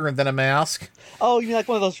Panther and then a mask. Oh, you mean like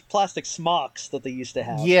one of those plastic smocks that they used to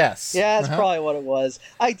have? Yes. Yeah, that's probably what it was.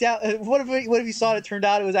 I doubt. What if you saw it? It turned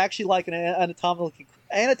out it was actually like an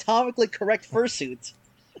anatomically correct fursuit.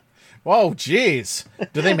 Whoa, jeez.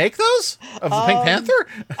 Do they make those of the Pink Panther?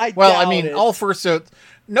 I I doubt mean, it. all fursuits.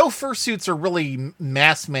 No fursuits are really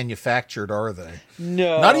mass manufactured, are they?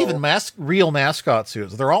 No. Not even real mascot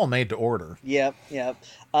suits. They're all made to order. Yep.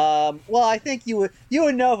 Well, I think you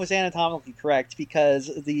would know if it was anatomically correct because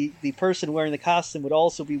the person wearing the costume would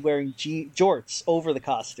also be wearing jorts over the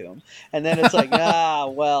costume, and then it's like,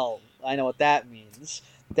 well, I know what that means.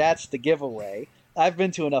 That's the giveaway. I've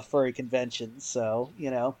been to enough furry conventions, so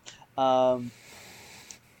But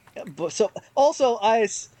so also I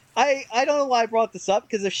don't know why I brought this up,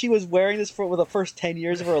 because if she was wearing this for the first 10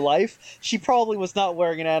 years of her life, she probably was not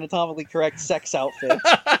wearing an anatomically correct sex outfit.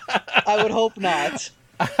 I would hope not.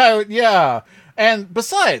 Yeah. And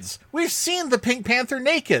besides, we've seen the Pink Panther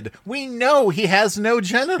naked. We know he has no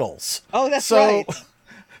genitals. Oh, that's right.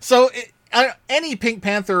 So any Pink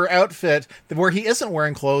Panther outfit where he isn't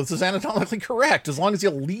wearing clothes is anatomically correct, as long as you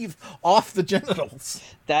leave off the genitals.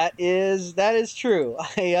 That is true.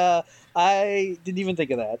 I didn't even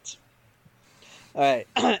think of that. All right.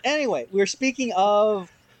 Anyway, we're speaking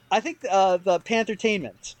of, I think the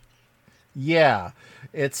Panthertainment. Yeah,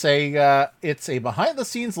 it's a behind the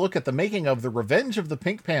scenes look at the making of the Revenge of the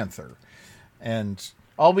Pink Panther, and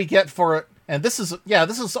all we get for it. And this is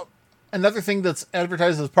another thing that's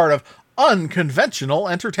advertised as part of unconventional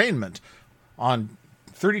entertainment on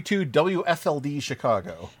 32 WFLD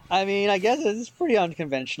Chicago. I mean, I guess it's pretty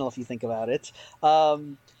unconventional if you think about it.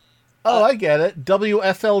 I get it.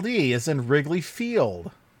 WFLD is in Wrigley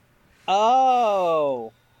Field.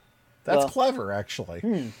 Oh. That's Well, clever,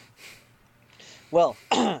 actually. Well,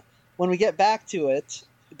 when we get back to it,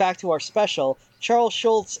 back to our special, Charles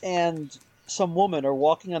Schultz and some woman are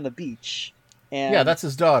walking on the beach. And Yeah, that's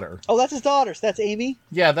his daughter. Oh, that's his daughter. So that's Amy?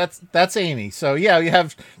 Yeah, that's Amy. So yeah, you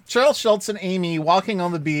have Charles Schultz and Amy walking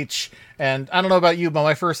on the beach, and I don't know about you, but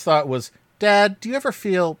my first thought was, Dad, do you ever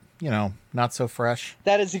feel, not so fresh?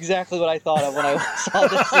 That is exactly what I thought of when I saw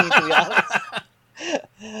this scene, to be honest.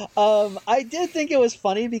 I did think it was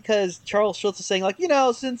funny because Charles Schultz was saying, like,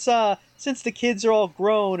 since the kids are all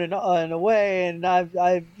grown and away, and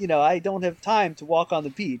I don't have time to walk on the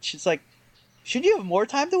beach. It's like, should you have more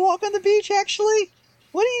time to walk on the beach, actually?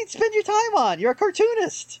 What do you spend your time on? You're a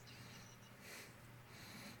cartoonist.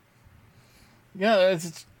 Yeah,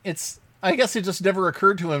 it's. I guess it just never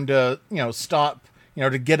occurred to him to stop,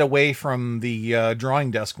 to get away from the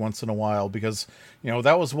drawing desk once in a while, because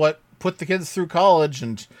that was what put the kids through college,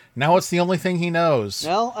 and now it's the only thing he knows.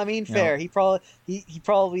 Well, I mean, fair. He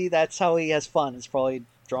probably that's how he has fun. It's probably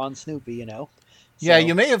drawing Snoopy, Yeah, So-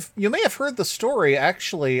 you may have heard the story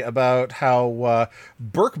actually about how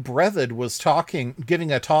Burke Breathed was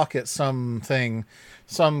giving a talk at some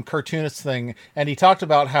cartoonist thing, and he talked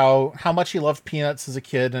about how much he loved Peanuts as a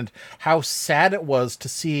kid and how sad it was to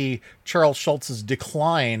see Charles Schultz's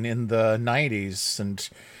decline in the 90s,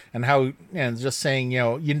 and how, and just saying,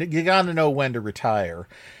 you got to know when to retire.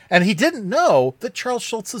 And he didn't know that Charles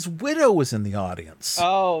Schultz's widow was in the audience.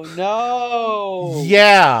 Oh no!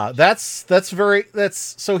 Yeah,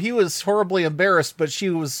 so he was horribly embarrassed, but she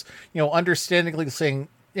was, understandingly saying,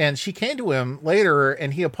 and she came to him later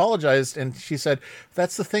and he apologized, and she said,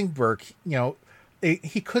 that's the thing, Burke,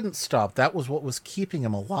 he couldn't stop. That was what was keeping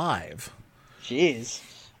him alive. Jeez.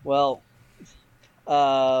 Well,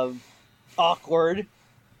 awkward.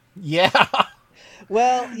 Yeah.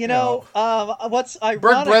 Well, what's Burke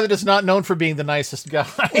ironic? Breathed is not known for being the nicest guy.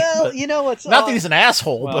 Well, but- what's not that he's an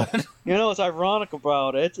asshole, well, but what's ironic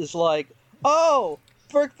about it is like, oh,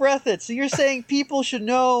 Burke Breathed. So you're saying people should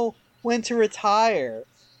know when to retire?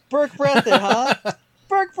 Burke Breathed, huh?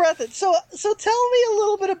 Burke Breathed. So tell me a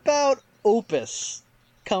little bit about Opus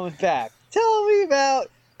coming back. Tell me about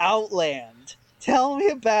Outland. Tell me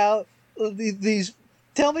about these.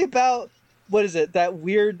 Tell me about, what is it? That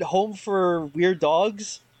weird Home for Weird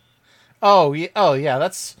Dogs? oh yeah,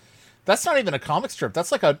 that's not even a comic strip.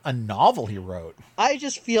 That's like a novel he wrote. I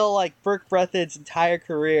just feel like Burke Breathed's entire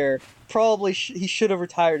career probably he should have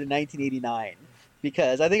retired in 1989,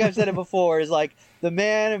 because I think I've said it before, is like the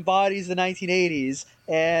man embodies the 1980s,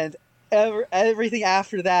 and everything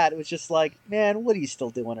after that was just like, man, what are you still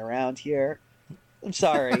doing around here? I'm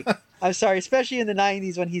sorry. I'm sorry, especially in the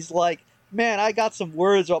 90s when he's like, man, I got some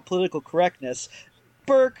words about political correctness.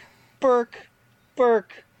 Burke,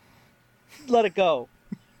 let it go.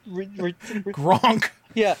 Gronk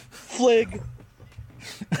Yeah, Flig.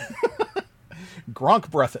 Gronk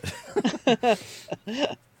Breathed.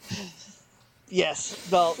 Yes.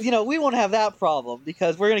 Well, we won't have that problem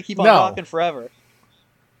because we're going to keep on No. rocking forever.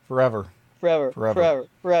 Forever. Forever.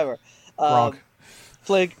 Gronk.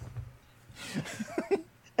 Flig.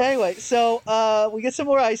 Anyway, so we get some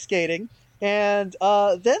more ice skating, and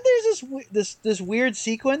then there's this weird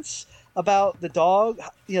sequence about the dog.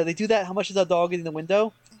 They do that. How much is that dog in the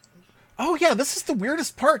window? Oh yeah, this is the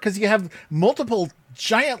weirdest part, because you have multiple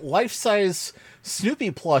giant life-size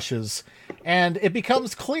Snoopy plushes, and it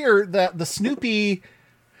becomes clear that the Snoopy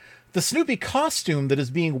costume that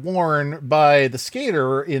is being worn by the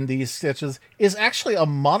skater in these sketches is actually a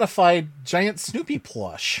modified giant Snoopy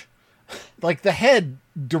plush. Like, the head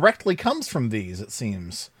directly comes from these, it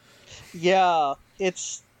seems. Yeah,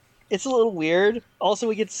 it's a little weird. Also,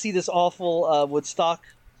 we get to see this awful Woodstock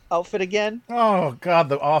outfit again. Oh god,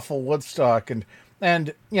 the awful Woodstock,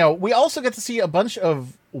 and we also get to see a bunch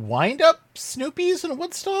of wind-up Snoopies and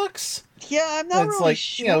Woodstocks. Yeah, I'm not It's really like,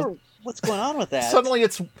 sure what's going on with that.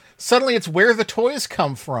 Suddenly it's where the toys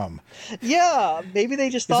come from. Yeah, maybe they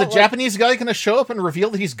just Is thought a Japanese guy going to show up and reveal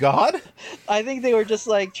that he's God? I think they were just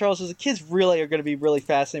like, Charles says, the kids really are going to be really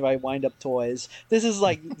fascinated by wind-up toys. This is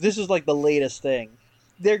like the latest thing.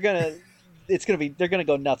 They're gonna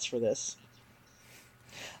go nuts for this.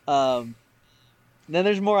 then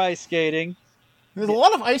there's more ice skating. There's a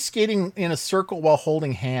lot of ice skating in a circle while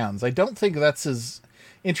holding hands. I don't think that's as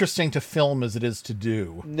interesting to film as it is to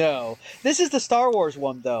do. No. This is the Star Wars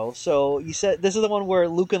one, though. So you said this is the one where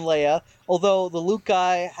Luke and Leia, although the Luke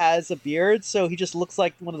guy has a beard, so he just looks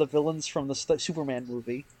like one of the villains from the Superman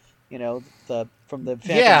movie. You know, from the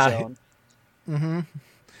Phantom Zone.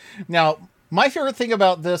 Now, my favorite thing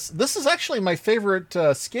about this is actually my favorite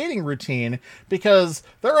skating routine, because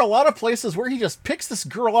there are a lot of places where he just picks this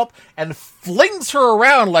girl up and flings her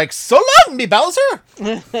around like, "So long, me Bowser!"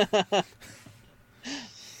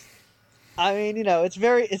 I mean, it's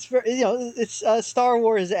very, it's Star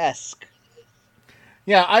Wars-esque.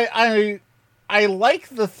 Yeah, I like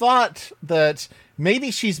the thought that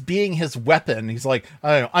maybe she's being his weapon. He's like,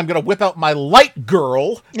 I don't know, I'm going to whip out my light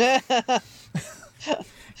girl. Yeah,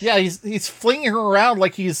 he's flinging her around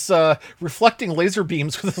like he's reflecting laser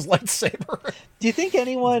beams with his lightsaber. Do you think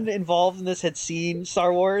anyone involved in this had seen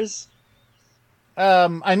Star Wars?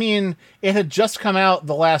 I mean, it had just come out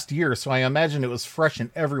the last year, so I imagine it was fresh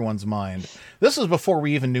in everyone's mind. This was before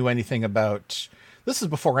we even knew anything about... This is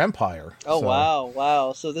before Empire. Oh, so.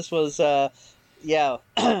 Wow. So this was, yeah.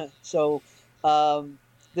 So,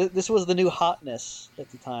 this was the new hotness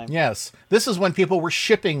at the time. Yes. This is when people were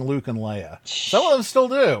shipping Luke and Leia. Some of them still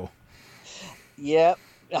do. Yep.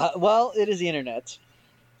 Well, it is the internet.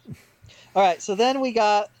 All right, so then we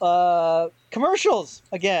got commercials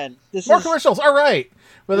again. More commercials. All right,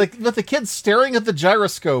 with the kids staring at the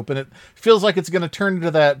gyroscope, and it feels like it's going to turn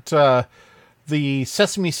into that the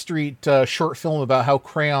Sesame Street short film about how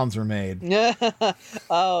crayons are made.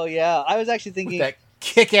 Oh yeah, I was actually thinking with that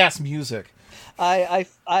kick-ass music. I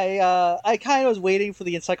kind of was waiting for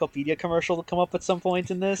the encyclopedia commercial to come up at some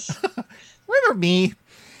point in this. Remember me?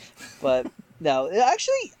 But no,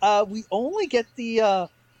 actually, we only get the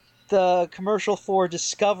commercial for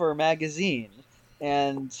Discover magazine,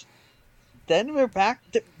 and then we're back.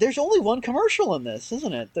 There's only one commercial in this,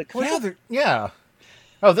 isn't it? The commercial. Yeah.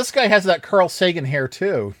 Oh, this guy has that Carl Sagan hair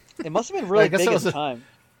too. It must have been really big at the time.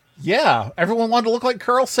 Yeah, everyone wanted to look like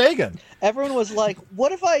Carl Sagan. Everyone was like,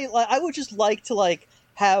 "What if I would just like to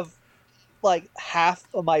have half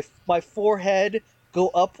of my forehead go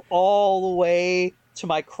up all the way to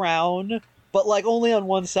my crown, but only on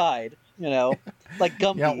one side." Like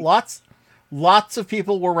Gumby. Yeah, lots of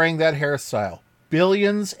people were wearing that hairstyle.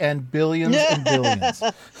 Billions and billions and billions.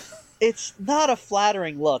 It's not a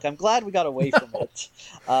flattering look. I'm glad we got away from it.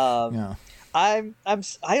 Yeah.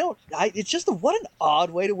 It's just what an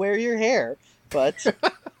odd way to wear your hair, but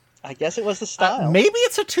I guess it was the style. Maybe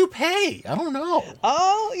it's a toupee. I don't know.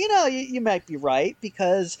 Oh, you might be right,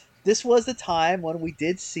 because this was the time when we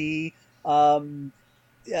did see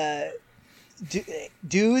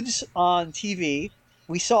dudes on TV.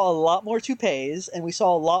 We saw a lot more toupees, and we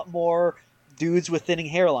saw a lot more dudes with thinning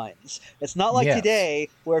hairlines. It's not like today,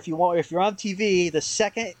 where if you're on TV, the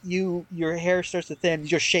second your hair starts to thin, you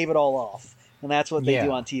just shave it all off, and that's what they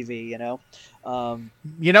do on TV. When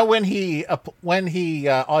he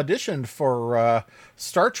auditioned for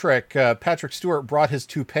Star Trek, Patrick Stewart brought his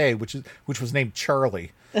toupee, which was named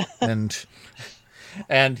Charlie, and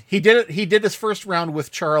he did it. He did his first round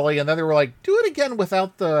with Charlie, and then they were like, "Do it again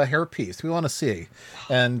without the hairpiece. We want to see."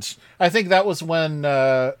 And I think that was when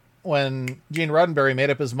Gene Roddenberry made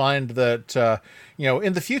up his mind that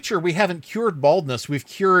in the future we haven't cured baldness, we've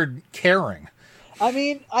cured caring. I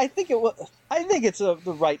mean, I think it's the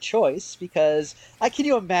right choice, because can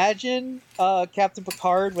you imagine Captain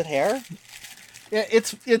Picard with hair? Yeah,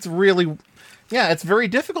 it's really, it's very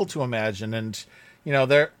difficult to imagine, and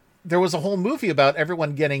there was a whole movie about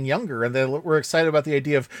everyone getting younger, and they were excited about the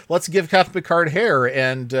idea of, let's give Captain Picard hair,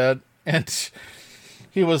 and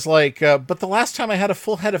he was like, but the last time I had a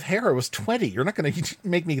full head of hair, I was 20. You're not going to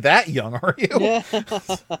make me that young, are you? Yeah.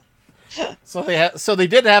 So they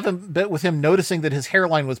did have a bit with him noticing that his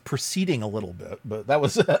hairline was receding a little bit, but that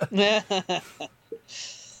was it.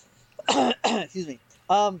 Excuse me.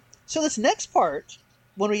 So this next part,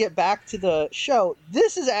 when we get back to the show,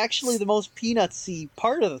 this is actually the most Peanutsy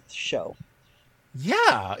part of the show.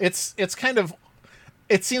 Yeah, it's kind of,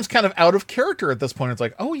 it seems kind of out of character at this point. It's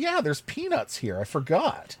like, oh yeah, there's Peanuts here. I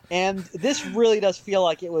forgot. And this really does feel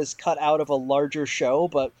like it was cut out of a larger show,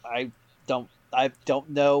 but I don't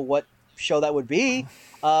know what show that would be.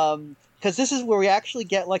 Because this is where we actually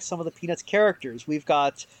get some of the Peanuts characters. We've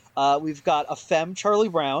got a femme, Charlie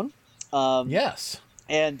Brown. Yes.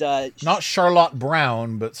 And not Charlotte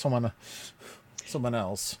Brown, but someone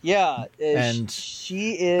else. Yeah, and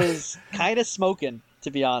she is kind of smoking,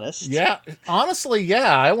 to be honest. Yeah, honestly,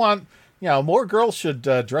 yeah. I want more girls should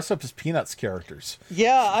dress up as Peanuts characters.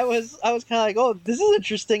 Yeah, I was kind of like, oh, this is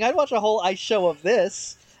interesting. I'd watch a whole ice show of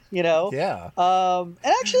this, Yeah. And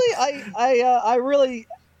actually, I really,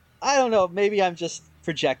 I don't know, maybe I'm just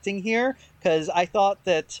projecting here because I thought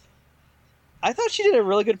she did a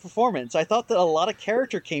really good performance. I thought that a lot of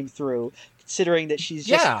character came through, considering that she's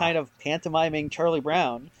just kind of pantomiming Charlie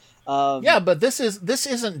Brown. But this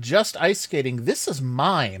isn't just ice skating. This is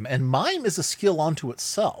mime, and mime is a skill unto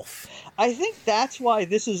itself. I think that's why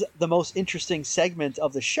this is the most interesting segment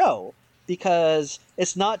of the show, because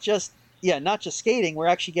it's not just skating. We're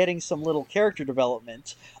actually getting some little character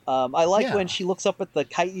development. I like when she looks up at the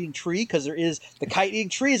kite-eating tree, because the kite-eating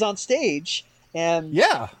tree is on stage, and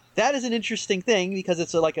that is an interesting thing because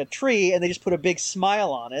it's like a tree, and they just put a big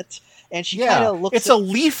smile on it. And she kind of looks. It's a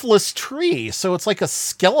leafless tree, so it's like a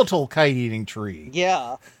skeletal kite-eating tree.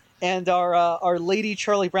 Yeah, and our lady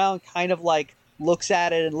Charlie Brown kind of like looks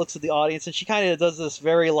at it and looks at the audience, and she kind of does this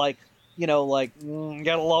very like get a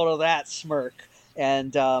load of that smirk.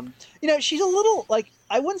 And she's a little like,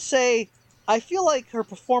 I wouldn't say. I feel like her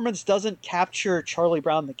performance doesn't capture Charlie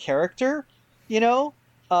Brown the character,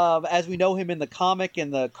 as we know him in the comic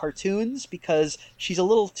and the cartoons, because she's a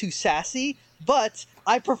little too sassy. But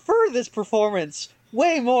I prefer this performance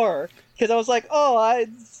way more because I was like,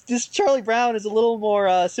 this Charlie Brown is a little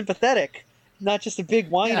more sympathetic, not just a big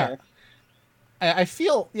whiner. Yeah. I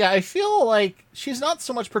feel like she's not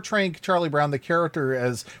so much portraying Charlie Brown the character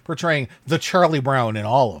as portraying the Charlie Brown in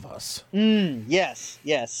all of us. Yes.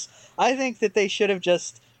 I think that they should have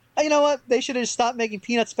just, you know what? They should have stopped making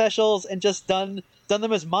Peanut specials and just done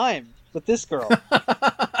them as mime with this girl.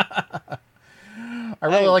 I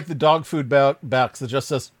really like the dog food box that just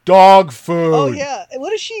says dog food. Oh yeah,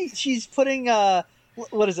 what is she? She's putting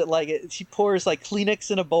what is it like? She pours like Kleenex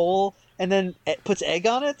in a bowl and then puts egg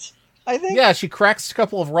on it. I think. Yeah, she cracks a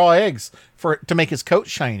couple of raw eggs to make his coat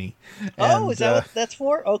shiny. Is that what that's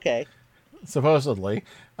for? Okay. Supposedly,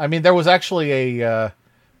 I mean, there was actually a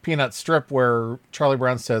Peanut strip where Charlie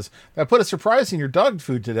Brown says, "I put a surprise in your dog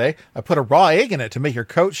food today. I put a raw egg in it to make your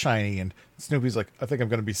coat shiny." And Snoopy's like, "I think I'm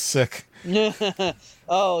going to be sick."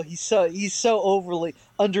 Oh, he's so underly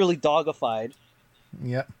dogified.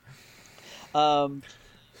 Yep.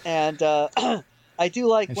 And I do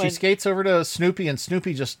like when she skates over to Snoopy, and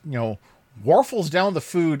Snoopy just warfles down the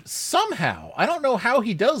food somehow. I don't know how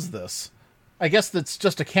he does this. I guess that's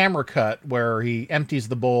just a camera cut where he empties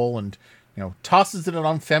the bowl and tosses it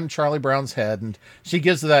on Femme Charlie Brown's head, and she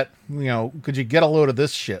gives that, could you get a load of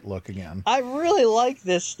this shit look again. I really like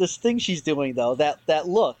this thing she's doing, though, that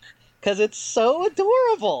look, because it's so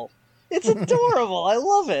adorable. It's adorable. I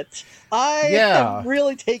love it. I am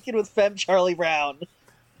really taken with Femme Charlie Brown.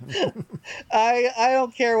 I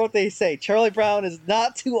don't care what they say. Charlie Brown is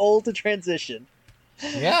not too old to transition.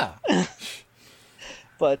 Yeah.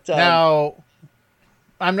 But now,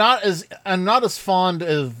 I'm not as fond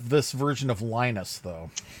of this version of Linus, though.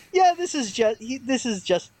 Yeah, this is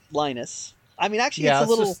just Linus. I mean, actually, it's a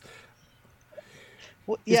little.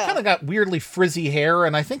 He's kind of got weirdly frizzy hair,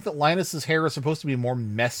 and I think that Linus's hair is supposed to be more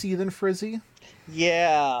messy than frizzy.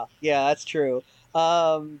 Yeah, that's true.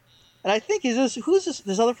 And I think who's this?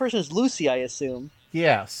 This other person is Lucy, I assume.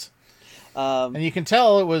 Yes. And you can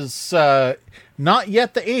tell it was not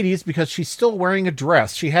yet the 80s because she's still wearing a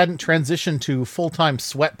dress. She hadn't transitioned to full-time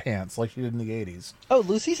sweatpants like she did in the 80s. Oh,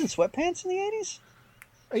 Lucy's in sweatpants in the 80s?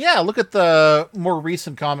 Yeah, look at the more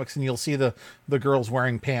recent comics and you'll see the girls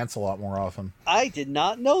wearing pants a lot more often. I did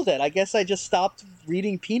not know that. I guess I just stopped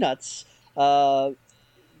reading Peanuts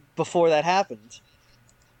before that happened.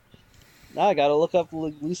 Now I gotta look up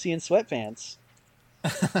Lucy in sweatpants.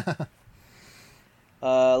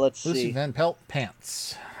 Let's see. Lucy Van Pelt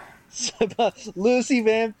pants. Lucy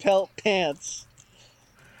Van Pelt pants.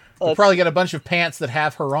 You'll probably get a bunch of pants that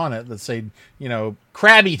have her on it that say,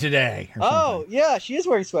 crabby today. Oh, yeah, she is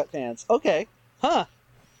wearing sweatpants. Okay. Huh.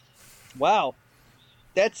 Wow.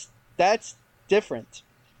 That's different.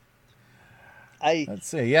 Let's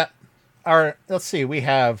see. Yeah. Let's see. We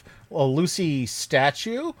have a Lucy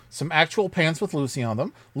statue, some actual pants with Lucy on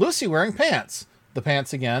them. Lucy wearing pants. The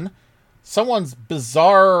pants again. Someone's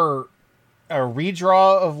bizarre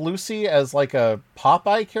redraw of Lucy as like a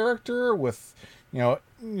Popeye character with,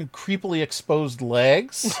 creepily exposed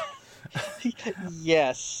legs.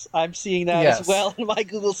 Yes, I'm seeing that as well in my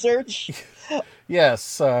Google search.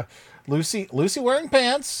 Yes, Lucy wearing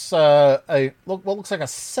pants. What looks like a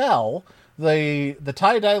cell. The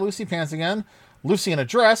tie-dye Lucy pants again. Lucy in a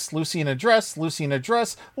dress. Lucy in a dress. Lucy in a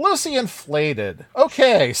dress. Lucy inflated.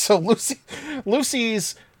 Okay, so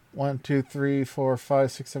Lucy's 1, 2, 3, 4,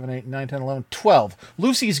 5, 6, 7, 8, 9, 10, 11, 12.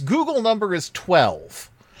 Lucy's Google number is 12.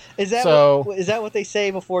 Is that So is that what they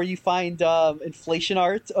say before you find inflation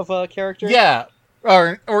art of a character? yeah,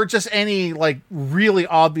 or just any like really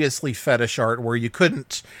obviously fetish art where you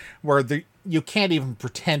can't even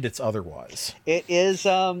pretend it's otherwise. It is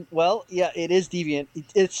well, yeah, it is deviant.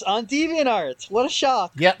 It's on DeviantArt. What a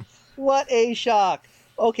shock. Yep. What a shock.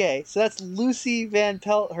 Okay, so that's Lucy Van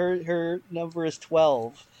Pelt. Her number is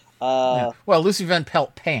 12. Yeah. Well, Lucy Van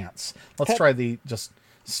Pelt pants. Let's Pep- try the just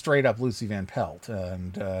straight up Lucy Van Pelt.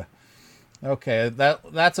 And okay,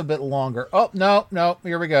 that's a bit longer. Oh no,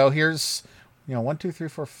 here we go. Here's 1, 2, 3,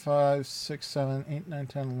 4, 5, 6, 7, 8, 9,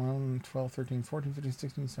 10, 11, 12, 13, 14, 15,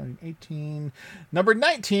 16, 17, 18. Number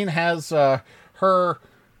 19 has her,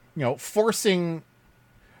 forcing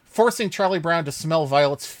Charlie Brown to smell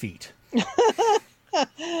Violet's feet.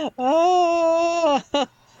 Well,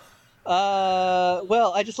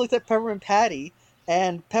 I just looked at Peppermint Patty,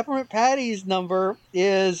 and Peppermint Patty's number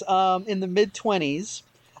is in the mid-20s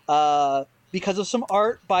because of some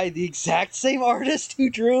art by the exact same artist who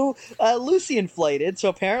drew Lucy Inflated. So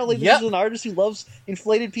apparently this is an artist who loves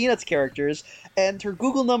inflated Peanuts characters, and her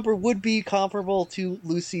Google number would be comparable to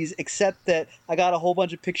Lucy's, except that I got a whole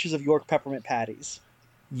bunch of pictures of York Peppermint Patties.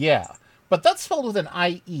 Yeah, but that's spelled with an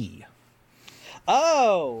I-E.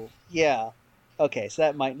 Oh, yeah. Okay, so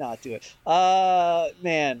that might not do it.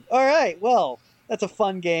 Man. All right. Well, that's a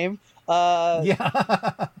fun game.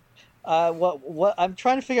 Yeah. What? I'm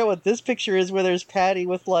trying to figure out what this picture is, where there's Patty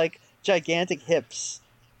with like gigantic hips.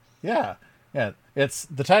 Yeah. It's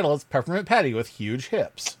the title is Peppermint Patty with huge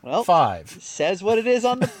hips. Well, 5. Says what it is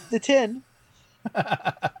on the tin.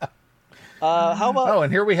 How about? Oh,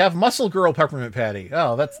 and here we have Muscle Girl Peppermint Patty.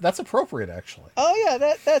 Oh, that's appropriate actually. Oh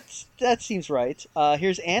yeah, that seems right.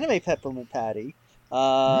 Here's Anime Peppermint Patty.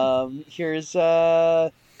 Here's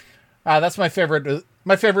That's my favorite.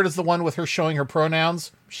 My favorite is the one with her showing her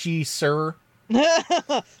pronouns. She, sir.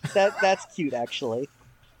 that's cute actually.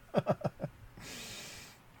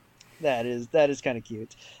 That is kind of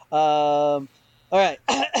cute. All right.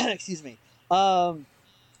 Excuse me.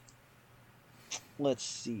 Let's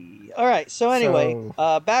see. All right. So anyway,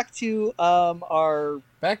 back to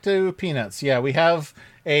Back to Peanuts. Yeah, we have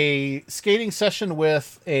a skating session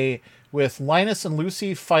with Linus and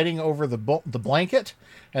Lucy fighting over the blanket,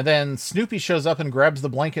 and then Snoopy shows up and grabs the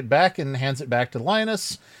blanket back and hands it back to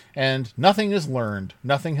Linus, and nothing is learned.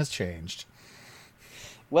 Nothing has changed.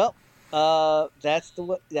 Well, that's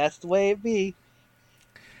the way it be.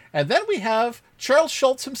 And then we have Charles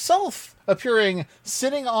Schultz himself appearing,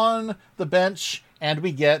 sitting on the bench, and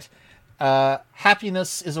we get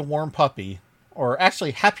Happiness is a Warm Puppy. Or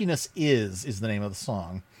actually, Happiness is the name of the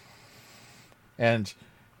song. And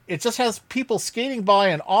it just has people skating by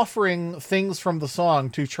and offering things from the song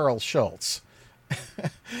to Charles Schultz. Is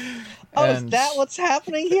that what's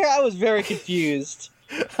happening here? I was very confused.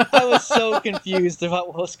 I was so confused about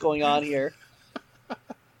what was going on here.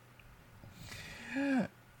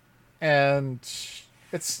 And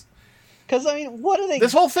it's... Because, I mean, what are they...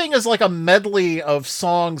 This whole thing is like a medley of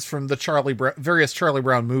songs from the various Charlie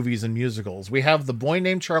Brown movies and musicals. We have the Boy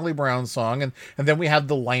Named Charlie Brown song, and then we have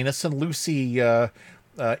the Linus and Lucy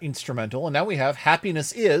instrumental, and now we have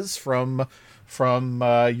Happiness Is from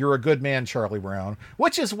You're a Good Man, Charlie Brown,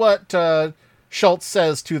 which is what Schultz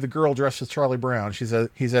says to the girl dressed as Charlie Brown.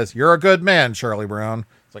 He says, "You're a good man, Charlie Brown."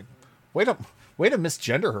 It's like, way to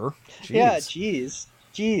misgender her. Jeez. Yeah, jeez.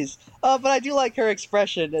 But I do like her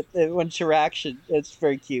expression when she reaction. It's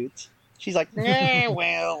very cute. She's like,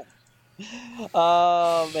 well.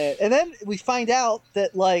 Oh, man. And then we find out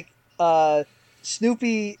that, like,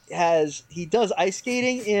 Snoopy does ice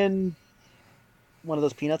skating in one of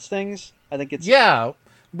those Peanuts things. I think it's... Yeah.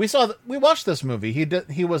 We watched this movie.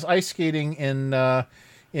 He was ice skating in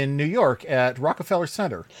New York at Rockefeller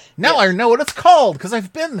Center. Now I know what it's called because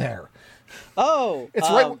I've been there. Oh,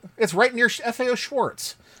 it's right near FAO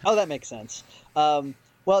Schwartz. Oh, that makes sense.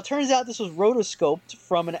 Well, it turns out this was rotoscoped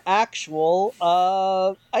from an actual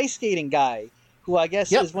ice skating guy, who I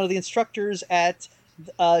guess is one of the instructors at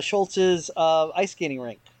Schultz's ice skating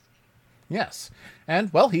rink. Yes.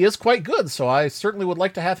 And, well, he is quite good, so I certainly would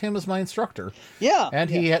like to have him as my instructor. Yeah. And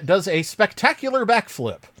he does a spectacular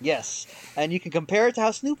backflip. Yes. And you can compare it to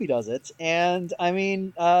how Snoopy does it. And, I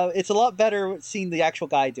mean, it's a lot better seeing the actual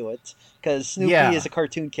guy do it, because Snoopy is a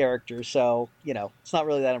cartoon character, so, it's not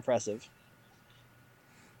really that impressive.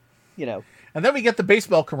 And then we get the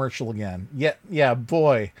baseball commercial again. Yeah,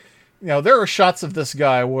 boy. There are shots of this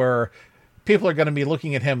guy where... people are going to be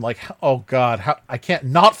looking at him like, oh, God, I can't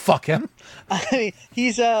not fuck him. I mean,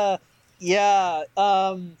 he's, He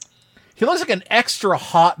looks like an extra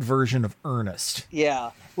hot version of Ernest. Yeah.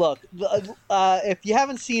 Look, if you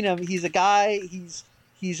haven't seen him, he's a guy,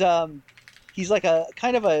 he's like a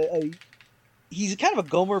kind of he's kind of a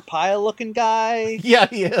Gomer Pyle looking guy. Yeah,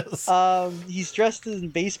 he is. He's dressed in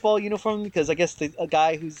baseball uniform because I guess a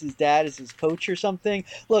guy who's his dad is his coach or something.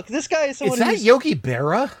 Look, this guy is someone. Is that Yogi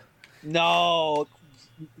Berra? No,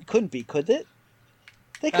 it couldn't be, could it?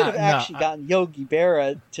 They could have actually gotten Yogi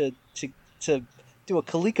Berra to do a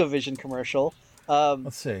ColecoVision commercial.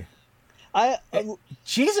 Let's see.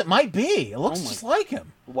 Geez, it might be. It looks just like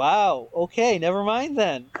him. Wow. Okay, never mind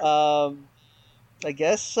then. I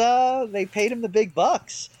guess they paid him the big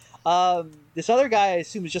bucks. This other guy, I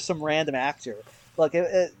assume, is just some random actor. Look,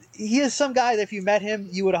 he is some guy that if you met him,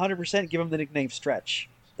 you would 100% give him the nickname Stretch.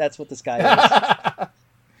 That's what this guy is.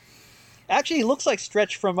 Actually, he looks like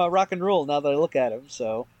Stretch from Rock and Roll now that I look at him.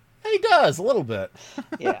 So he does a little bit.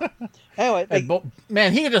 Yeah. Anyway,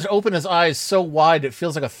 man, he can just open his eyes so wide it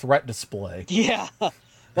feels like a threat display. Yeah.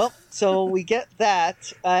 Well, so we get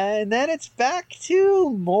that, and then it's back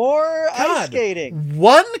to more ice skating.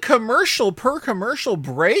 One commercial per commercial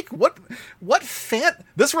break? What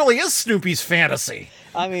this really is Snoopy's fantasy.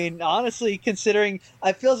 I mean, honestly, considering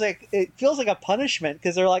it feels like a punishment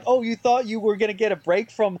because they're like, "Oh, you thought you were going to get a break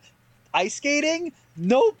from ice skating?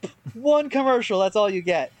 Nope. One commercial, that's all you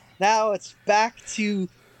get." Now it's back to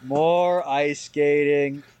more ice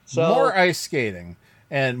skating. So more ice skating.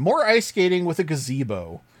 And more ice skating with a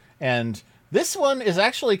gazebo. And this one is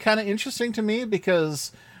actually kind of interesting to me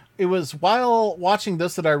because it was while watching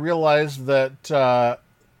this that I realized that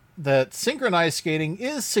that synchronized skating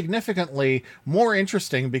is significantly more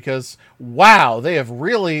interesting because, wow, they've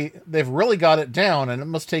really got it down, and it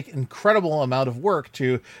must take incredible amount of work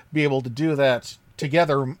to be able to do that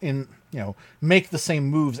together in, make the same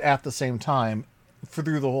moves at the same time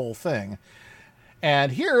through the whole thing.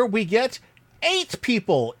 And here we get 8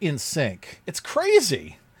 people in sync. It's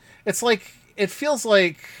crazy. It's like, it feels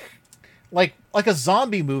like a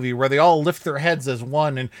zombie movie where they all lift their heads as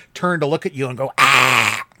one and turn to look at you and go,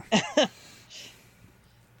 ah!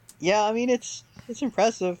 Yeah, I mean, it's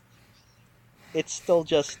impressive. It's still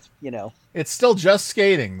just, It's still just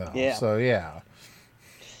skating, though. Yeah. So, yeah.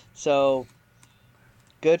 So,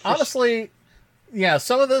 good for... Honestly, yeah,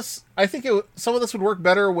 some of this would work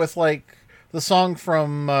better with, like, the song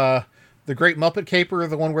from The Great Muppet Caper,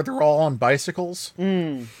 the one where they're all on bicycles.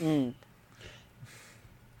 I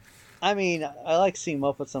mean, I like seeing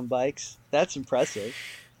Muppets on bikes. That's impressive.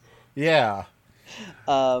 Yeah.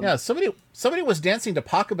 Yeah, somebody was dancing to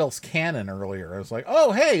Pachelbel's Canon earlier. I was like,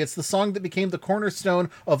 oh, hey, it's the song that became the cornerstone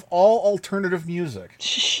of all alternative music.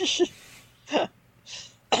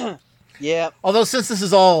 Yeah. Although, since this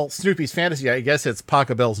is all Snoopy's fantasy, I guess it's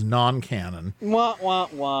Pachelbel's non-canon. Wah, wah,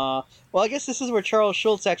 wah. Well, I guess this is where Charles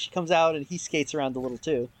Schultz actually comes out and he skates around a little,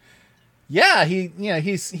 too. Yeah,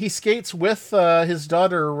 he skates with his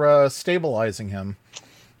daughter stabilizing him.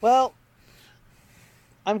 Well,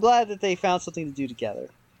 I'm glad that they found something to do together.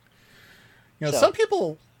 Some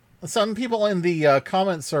people in the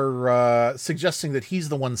comments are suggesting that he's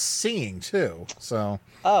the one singing too. So.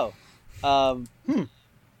 Oh.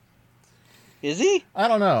 Is he? I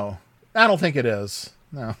don't know. I don't think it is.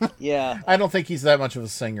 No. Yeah. I don't think he's that much of a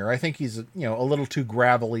singer. I think he's, a little too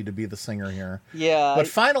gravelly to be the singer here. Yeah. But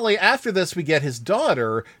finally, after this, we get his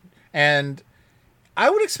daughter, and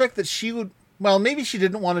I would expect that she would. Well, maybe she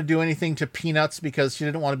didn't want to do anything to Peanuts because she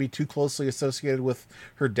didn't want to be too closely associated with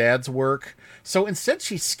her dad's work. So instead,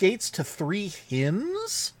 she skates to 3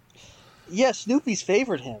 hymns? Yeah, Snoopy's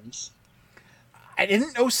favorite hymns. I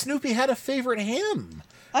didn't know Snoopy had a favorite hymn.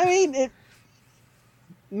 I mean, it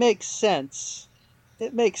makes sense.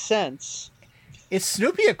 It makes sense. Is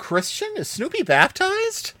Snoopy a Christian? Is Snoopy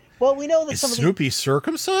baptized? Well, we know that Is Snoopy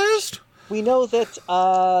circumcised? We know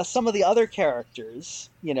that some of the other characters,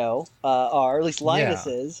 are, at least Linus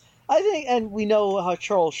is. I think, and we know how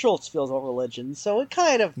Charles Schultz feels about religion, so it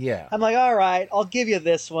kind of, I'm like, all right, I'll give you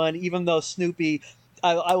this one, even though Snoopy,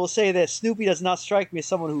 I will say this, Snoopy does not strike me as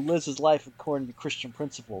someone who lives his life according to Christian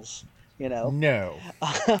principles, No.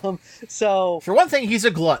 So... For one thing, he's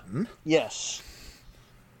a glutton. Yes.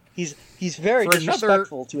 He's very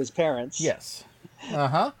disrespectful to his parents. Yes.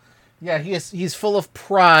 Uh-huh. Yeah, he's full of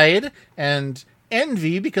pride and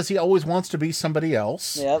envy because he always wants to be somebody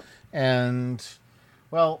else. Yep. And,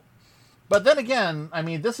 well, but then again, I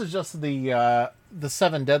mean, this is just the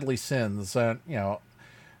 7 deadly sins. I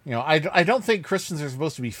don't think Christians are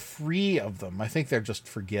supposed to be free of them. I think they're just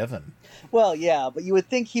forgiven. Well, yeah, but you would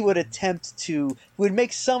think he would would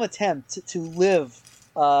make some attempt to live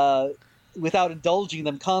without indulging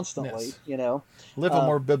them constantly, yes. Live a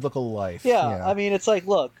more biblical life. Yeah, I mean, it's like,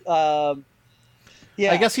 look, I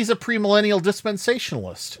guess he's a premillennial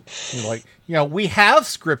dispensationalist. We have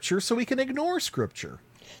Scripture, so we can ignore Scripture.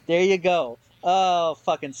 There you go. Oh,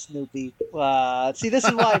 fucking Snoopy. See, this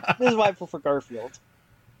is why I prefer Garfield.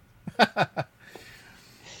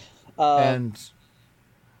 And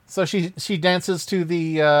so she dances to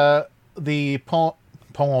the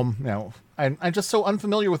poem. No, I'm just so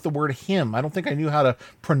unfamiliar with the word hymn. I don't think I knew how to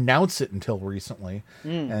pronounce it until recently.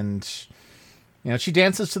 And she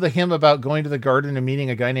dances to the hymn about going to the garden and meeting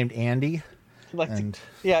a guy named Andy. In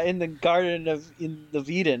the garden in the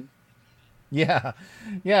Eden. Yeah,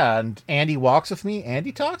 and Andy walks with me.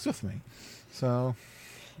 Andy talks with me. So,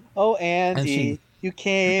 oh, Andy, you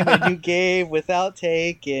came and you gave without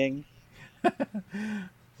taking.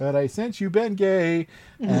 But I sent you Ben Gay.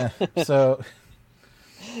 So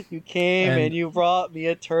you came and you brought me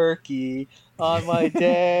a turkey on my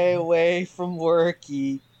day away from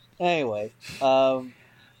worky. Anyway,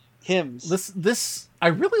 hymns. This I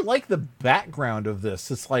really like the background of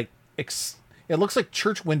this. It's like it looks like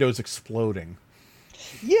church windows exploding.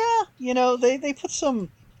 Yeah, they put some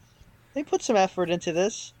effort into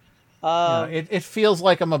this. It feels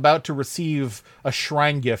like I'm about to receive a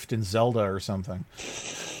shrine gift in Zelda or something.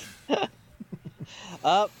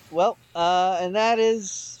 And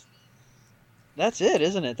that's it,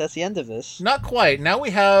 isn't it? That's the end of this. Not quite. Now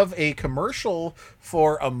we have a commercial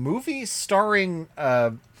for a movie starring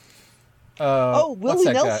Willie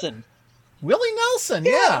Nelson. Willie Nelson,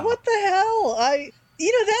 yeah. What the hell?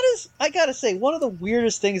 That is, I gotta say, one of the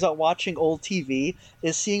weirdest things about watching old TV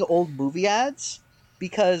is seeing old movie ads.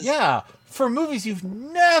 Because for movies you've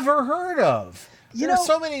never heard of. There are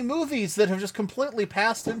so many movies that have just completely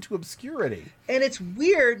passed into obscurity. And it's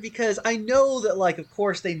weird because I know that, like, of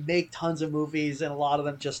course, they make tons of movies and a lot of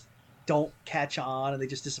them just don't catch on and they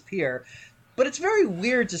just disappear. But it's very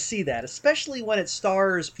weird to see that, especially when it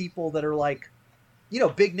stars people that are like,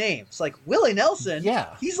 big names. Like Willie Nelson.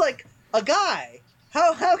 Yeah. He's like a guy.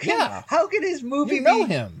 How can his movie know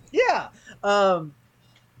him? Yeah.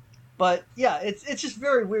 But yeah, it's just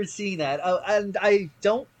very weird seeing that. And I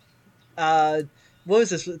don't. What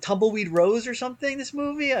was this? Tumbleweed Rose or something? This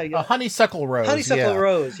movie? Honeysuckle Rose. Honeysuckle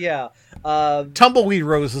Rose. Yeah. Tumbleweed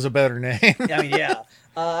Rose is a better name. I mean, yeah.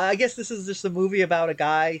 I guess this is just a movie about a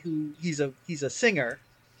guy who he's a singer,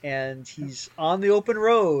 and he's on the open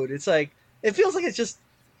road. It's like it feels like it's just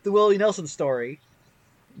the Willie Nelson story.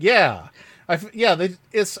 Yeah.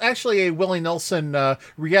 It's actually a Willie Nelson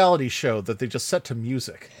reality show that they just set to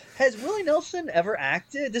music. Has Willie Nelson ever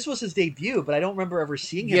acted? This was his debut, but I don't remember ever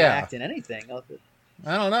seeing him act in anything.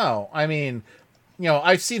 I don't know. I mean,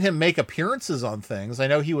 I've seen him make appearances on things. I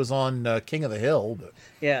know he was on King of the Hill. But...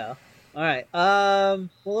 Yeah. All right. Well,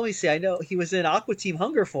 let me see. I know he was in Aqua Team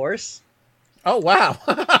Hunger Force. Oh, wow.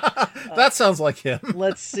 That sounds like him.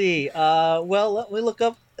 Let's see. Well, let me look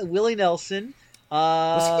up Willie Nelson.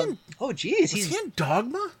 Was he in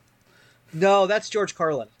Dogma? No, that's George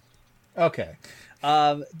Carlin. Okay.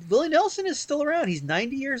 Willie Nelson is still around. He's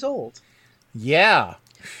 90 years old. Yeah.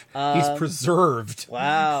 He's preserved.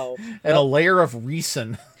 Wow. And a layer of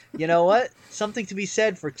resin. You know what? Something to be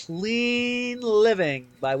said for clean living,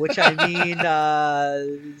 by which I mean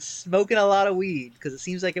smoking a lot of weed, because it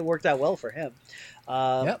seems like it worked out well for him.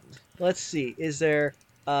 Yep. Let's see. Is there...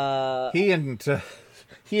 He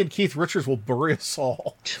and Keith Richards will bury us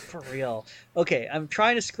all. For real. Okay, I'm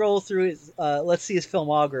trying to scroll through his... let's see his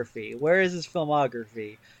filmography. Where is his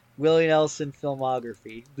filmography? Willie Nelson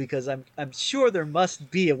filmography. Because I'm sure there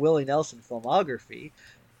must be a Willie Nelson filmography.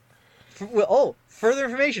 Further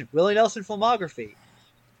information. Willie Nelson filmography.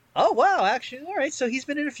 Oh, wow. Actually, all right. So he's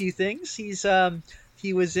been in a few things.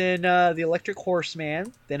 He was in The Electric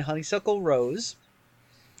Horseman, then Honeysuckle Rose,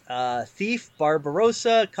 Thief,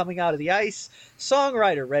 Barbarossa, Coming Out of the Ice,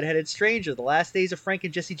 Songwriter, Redheaded Stranger, The Last Days of Frank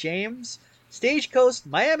and Jesse James, Stagecoach,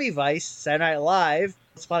 Miami Vice, Saturday Night Live,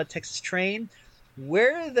 Spotted Texas Train,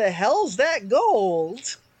 Where the Hell's That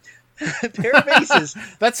Gold? Pair of Aces.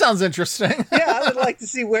 That sounds interesting. Yeah, I would like to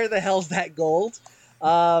see Where the Hell's That Gold?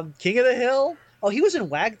 King of the Hill. Oh, he was in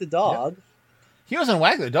Wag the Dog. Yep. He was in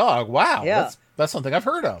Wag the Dog. Wow. Yeah. That's something I've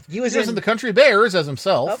heard of. He was in The Country Bears as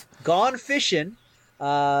himself. Gone Fishing.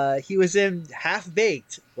 He was in Half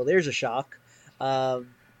Baked. Well, there's a shock.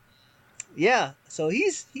 Yeah. So he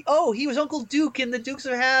was Uncle Duke in The Dukes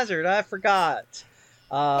of Hazzard. I forgot.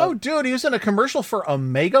 Dude, he was in a commercial for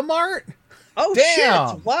Omega Mart? Oh, damn.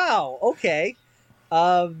 Shit. Wow. Okay.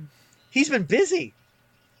 He's been busy.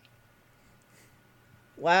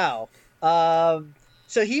 Wow.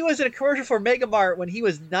 So he was in a commercial for Mega Mart when he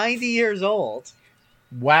was 90 years old.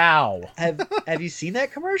 Wow. Have you seen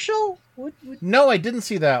that commercial? No, I didn't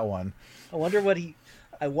see that one. I wonder what he...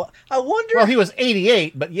 I wonder... Well, he was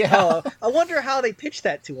 88, but yeah. I wonder how they pitched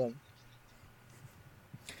that to him.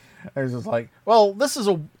 It's just like, well, this is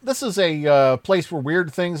a place where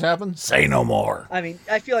weird things happen. Say no more. I mean,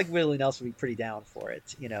 I feel like Willie Nelson would be pretty down for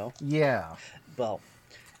it, Yeah. Well,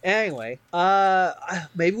 anyway,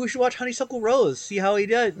 maybe we should watch Honeysuckle Rose, see how he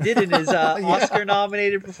did in his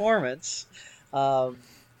Oscar-nominated performance. Oh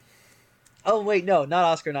wait, no, not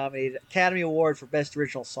Oscar-nominated. Academy Award for Best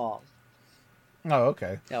Original Song. Oh,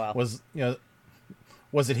 okay. Oh well.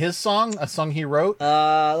 Was it his song? A song he wrote?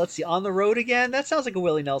 Let's see. On the Road Again. That sounds like a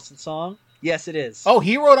Willie Nelson song. Yes, it is. Oh,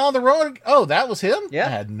 he wrote On the Road? Oh, that was him? Yeah. I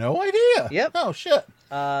had no idea. Yep. Oh, shit.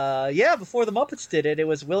 Yeah, before the Muppets did it, it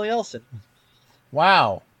was Willie Nelson.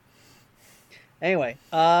 Wow. Anyway,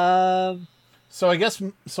 So I guess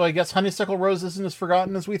Honeysuckle Rose isn't as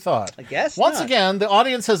forgotten as we thought. I guess Once not. again, the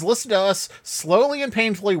audience has listened to us slowly and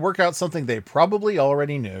painfully work out something they probably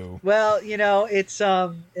already knew. Well, it's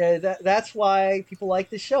that's why people like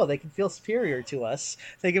this show. They can feel superior to us.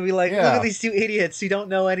 They can be like, Yeah. look at these two idiots who don't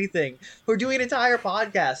know anything, who are doing an entire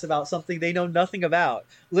podcast about something they know nothing about.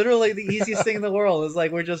 Literally, the easiest thing in the world is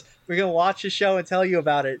like we're gonna watch a show and tell you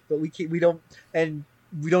about it, but we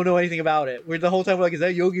don't know anything about it. We're the whole time we're like, is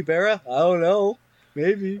that Yogi Berra? I don't know.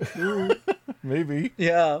 Maybe. Maybe.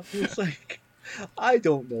 Yeah. It's like, I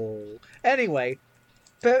don't know. Anyway,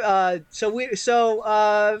 Peanuts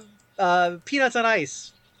on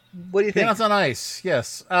Ice. What do you think? Peanuts on Ice,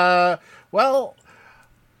 yes. Well,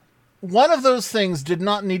 one of those things did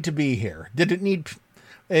not need to be here. Did it need...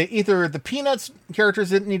 either the Peanuts characters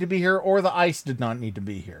didn't need to be here, or the ice did not need to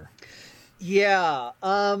be here. Yeah.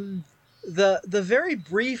 The very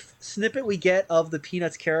brief snippet we get of the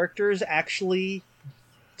Peanuts characters actually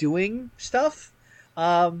doing stuff,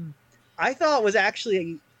 I thought was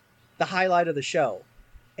actually the highlight of the show.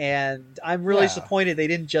 And I'm really disappointed they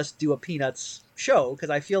didn't just do a Peanuts show, because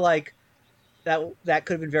I feel like that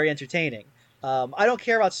could have been very entertaining. I don't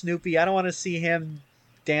care about Snoopy. I don't want to see him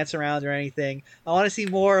dance around or anything. I want to see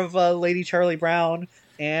more of Lady Charlie Brown,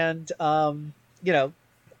 and I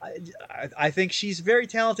think she's a very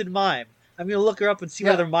talented mime. I'm going to look her up and see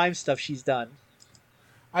what other mime stuff she's done.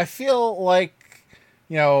 I feel like,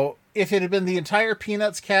 if it had been the entire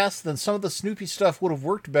Peanuts cast, then some of the Snoopy stuff would have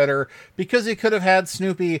worked better, because he could have had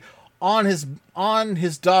Snoopy on his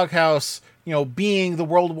doghouse, being the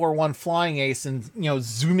World War I flying ace and,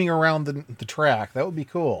 zooming around the track. That would be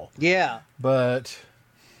cool. Yeah. But,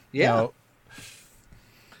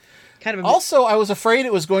 kind of. Also, I was afraid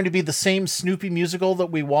it was going to be the same Snoopy musical that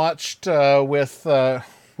we watched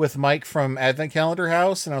with Mike from Advent Calendar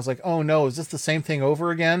House, and I was like, oh no, is this the same thing over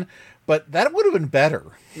again? But that would have been better.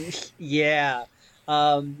 Yeah.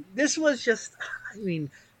 This was just,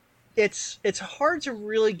 it's hard to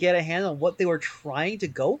really get a handle on what they were trying to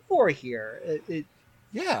go for here.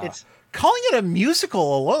 Calling it a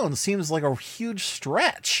musical alone seems like a huge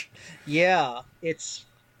stretch. Yeah, it's...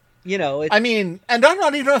 and I'm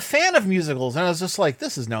not even a fan of musicals, and I was just like,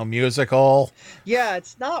 this is no musical. Yeah,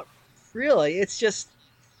 it's not really. It's just...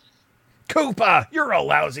 Koopa, you're a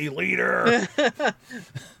lousy leader.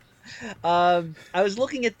 I was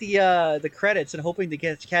looking at the credits and hoping to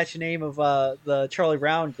catch a name of the Charlie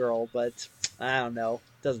Brown girl, but I don't know.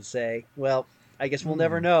 Doesn't say. Well, I guess we'll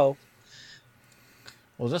never know.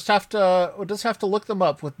 We'll just have to look them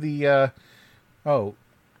up with the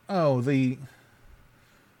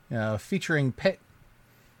featuring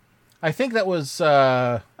I think that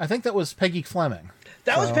was Peggy Fleming.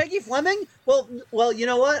 That was Peggy Fleming? Well, you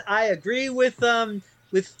know what? I agree with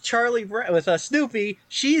Charlie with Snoopy.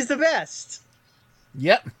 She's the best.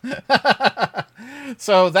 Yep.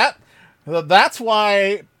 So that's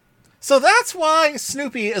why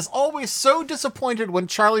Snoopy is always so disappointed when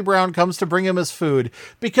Charlie Brown comes to bring him his food,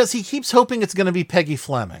 because he keeps hoping it's going to be Peggy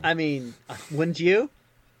Fleming. Wouldn't you?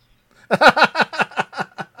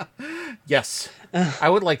 Yes. I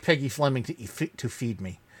would like Peggy Fleming to feed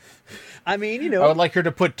me. I would like her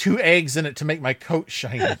to put 2 eggs in it to make my coat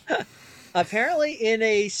shiny. Apparently, in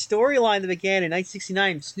a storyline that began in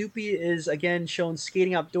 1969, Snoopy is again shown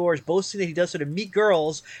skating outdoors, boasting that he does so to meet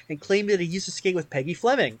girls, and claiming that he used to skate with Peggy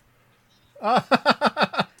Fleming.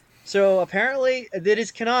 So apparently, it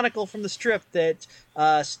is canonical from the strip that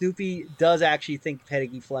Snoopy does actually think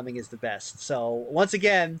Peggy Fleming is the best. So once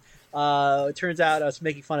again, it turns out us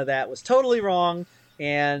making fun of that was totally wrong.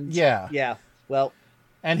 And well.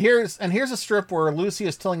 And here's a strip where Lucy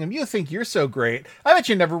is telling him, you think you're so great. I bet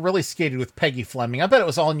you never really skated with Peggy Fleming. I bet it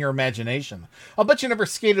was all in your imagination. I'll bet you never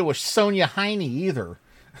skated with Sonia Heine either.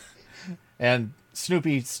 And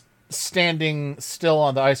Snoopy's standing still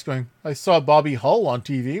on the ice going, I saw Bobby Hull on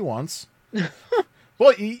TV once.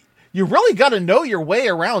 Well, you really got to know your way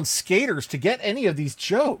around skaters to get any of these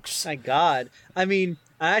jokes. My God.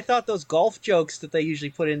 I thought those golf jokes that they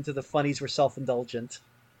usually put into the funnies were self-indulgent.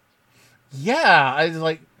 Yeah, I was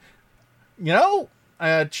like,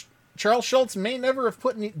 Charles Schultz may never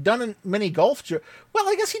have done many golf jokes. Well,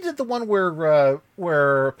 I guess he did the one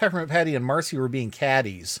where Peppermint Patty and Marcy were being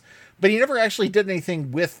caddies, but he never actually did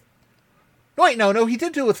anything with. Wait, no, he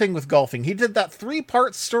did do a thing with golfing. He did that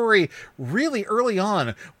 3-part story really early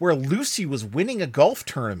on where Lucy was winning a golf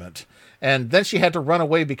tournament, and then she had to run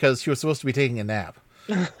away because she was supposed to be taking a nap.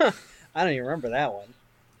 I don't even remember that one.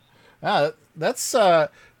 That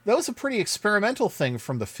was a pretty experimental thing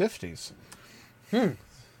from the 50s.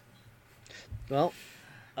 Well,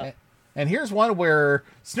 and here's one where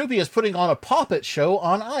Snoopy is putting on a puppet show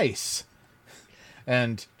on ice.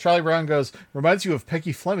 And Charlie Brown goes, reminds you of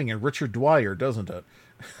Peggy Fleming and Richard Dwyer, doesn't it?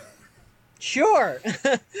 sure.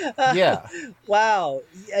 Yeah. Wow.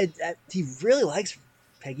 He really likes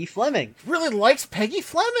Peggy Fleming. Really likes Peggy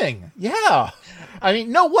Fleming. Yeah. I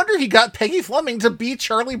mean, no wonder he got Peggy Fleming to be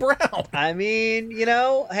Charlie Brown. I mean,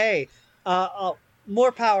 hey,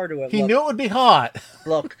 more power to him. He knew it would be hot.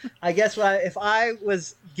 Look, I guess if I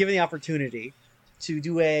was given the opportunity to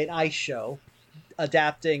do an ice show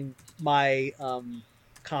adapting my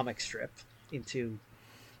comic strip into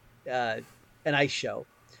an ice show,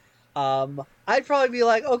 I'd probably be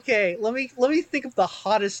like, okay, let me think of the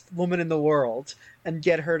hottest woman in the world and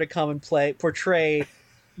get her to come and portray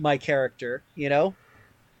my character.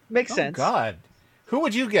 Makes sense. Oh God, who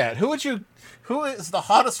would you get? Who is the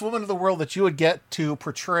hottest woman in the world that you would get to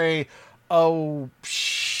portray? Oh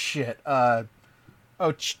shit.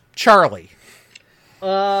 Charlie.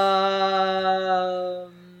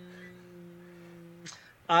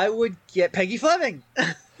 I would get Peggy Fleming.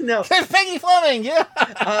 No, Peggy Fleming. Yeah.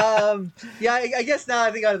 Yeah. I guess now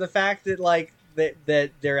I think out of the fact that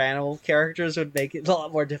that their animal characters would make it a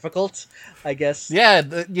lot more difficult. I guess.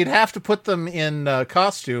 Yeah, you'd have to put them in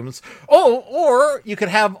costumes. Oh, or you could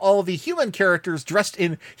have all the human characters dressed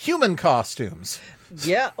in human costumes.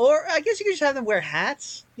 Yeah, or I guess you could just have them wear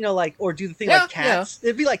hats, or do the thing like cats. Yeah.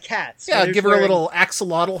 It'd be like cats. Yeah, give her a little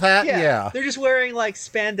axolotl hat. Yeah. They're just wearing like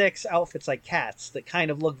spandex outfits like cats that kind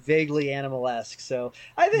of look vaguely animal-esque. So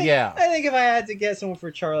I think if I had to get someone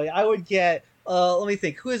for Charlie, I would get, let me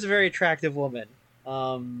think, who is a very attractive woman?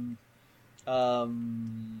 I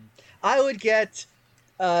would get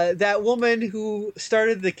that woman who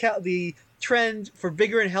started the trend for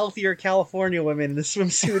bigger and healthier California women in the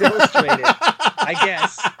Swimsuit Illustrated. I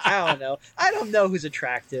guess. I don't know. I don't know who's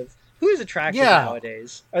attractive. Who's attractive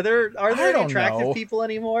nowadays? Are there any attractive people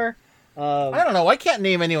anymore? I don't know. I can't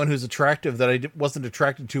name anyone who's attractive that I wasn't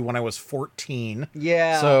attracted to when I was 14.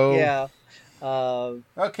 Yeah. So yeah.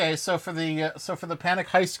 Okay, so for the Panic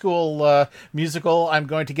High School musical, I'm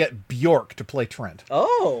going to get Bjork to play Trent.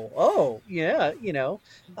 Oh, yeah.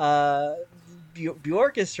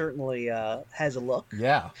 Bjork is certainly has a look.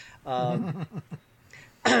 Yeah.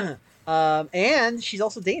 And she's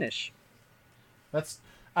also Danish. That's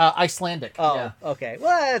Icelandic. Oh, yeah. Okay.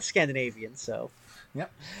 Well, that's Scandinavian, so.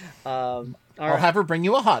 Yep. I'll have her bring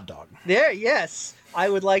you a hot dog. There, yes. I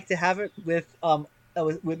would like to have it with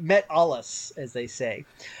Met Alles, as they say.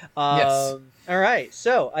 Yes. All right.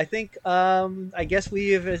 So I think I guess we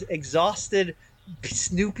have exhausted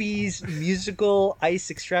Snoopy's musical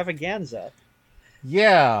ice extravaganza.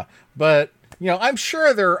 Yeah, but I'm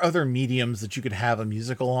sure there are other mediums that you could have a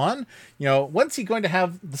musical on. When's he going to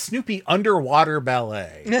have the Snoopy underwater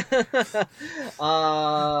ballet?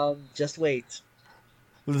 Just wait.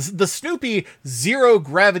 The Snoopy Zero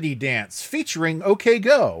Gravity Dance featuring OK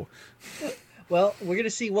Go. Well, we're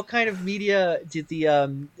gonna see what kind of media did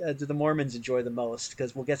the Mormons enjoy the most,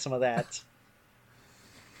 because we'll get some of that.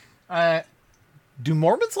 Do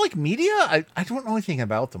Mormons like media? I don't know anything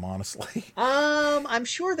about them, honestly. I'm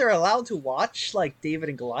sure they're allowed to watch like David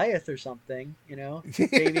and Goliath or something.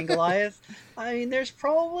 David and Goliath. I mean, there's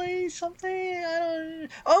probably something.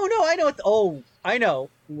 Oh no, I know. I know.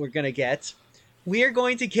 We're gonna get. We are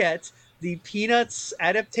going to get the Peanuts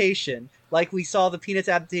adaptation. Like we saw the Peanuts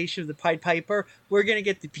adaptation of the Pied Piper, we're going to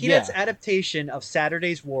get the Peanuts adaptation of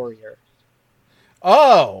Saturday's Warrior.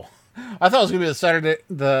 Oh, I thought it was going to be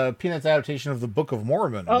the Peanuts adaptation of the Book of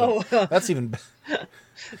Mormon. Oh, that's even.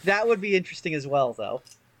 That would be interesting as well, though.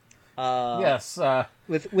 Yes.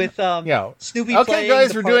 With Snoopy. Okay,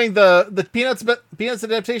 guys, we're doing the Peanuts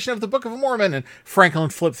adaptation of the Book of Mormon, and Franklin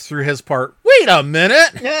flips through his part. Wait a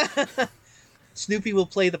minute. Snoopy will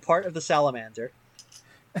play the part of the salamander.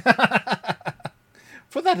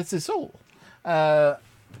 For that it's his soul. That's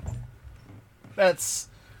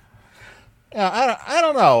I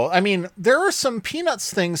don't know. I mean, there are some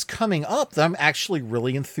Peanuts things coming up that I'm actually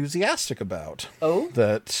really enthusiastic about. Oh,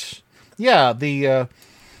 that the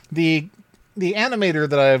the animator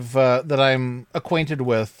that I'm acquainted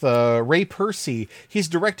with, Ray Percy, he's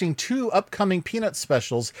directing 2 upcoming Peanut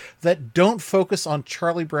specials that don't focus on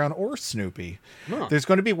Charlie Brown or Snoopy. Huh. There's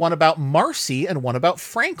going to be one about Marcy and one about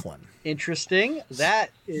Franklin. Interesting. That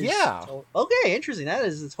is Yeah. Okay. Interesting. That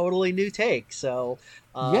is a totally new take. So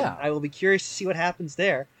Yeah. I will be curious to see what happens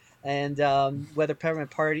there, and whether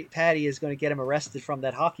Peppermint Patty is going to get him arrested from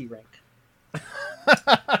that hockey rink.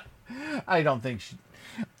 I don't think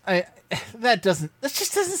that just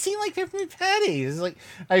doesn't seem like Peppermint Patty. It's like,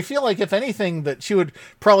 I feel like if anything that she would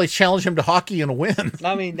probably challenge him to hockey and win.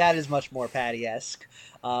 I mean, that is much more Patty-esque.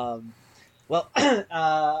 Well,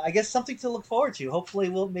 I guess something to look forward to. Hopefully,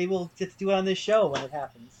 we'll get to do it on this show when it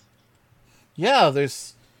happens. Yeah,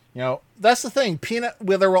 there's, that's the thing.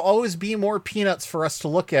 There will always be more Peanuts for us to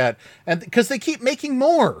look at, and because they keep making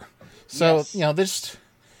more. So Yes.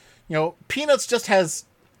 Peanuts just has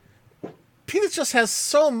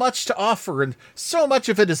so much to offer, and so much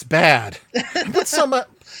of it is bad, but some of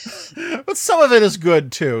it is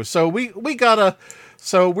good too. So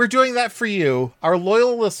we're doing that for you, our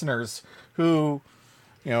loyal listeners, who,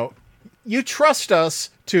 you trust us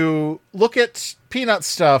to look at Peanut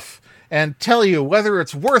stuff and tell you whether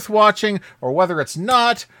it's worth watching or whether it's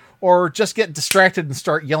not, or just get distracted and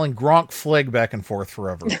start yelling Gronk Flig back and forth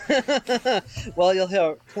forever. Well, you'll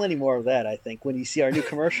hear plenty more of that, I think, when you see our new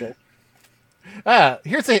commercial.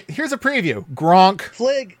 Here's a preview. Gronk,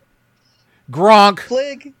 Flig, Gronk,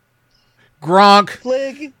 Flig, Gronk.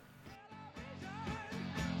 Flig.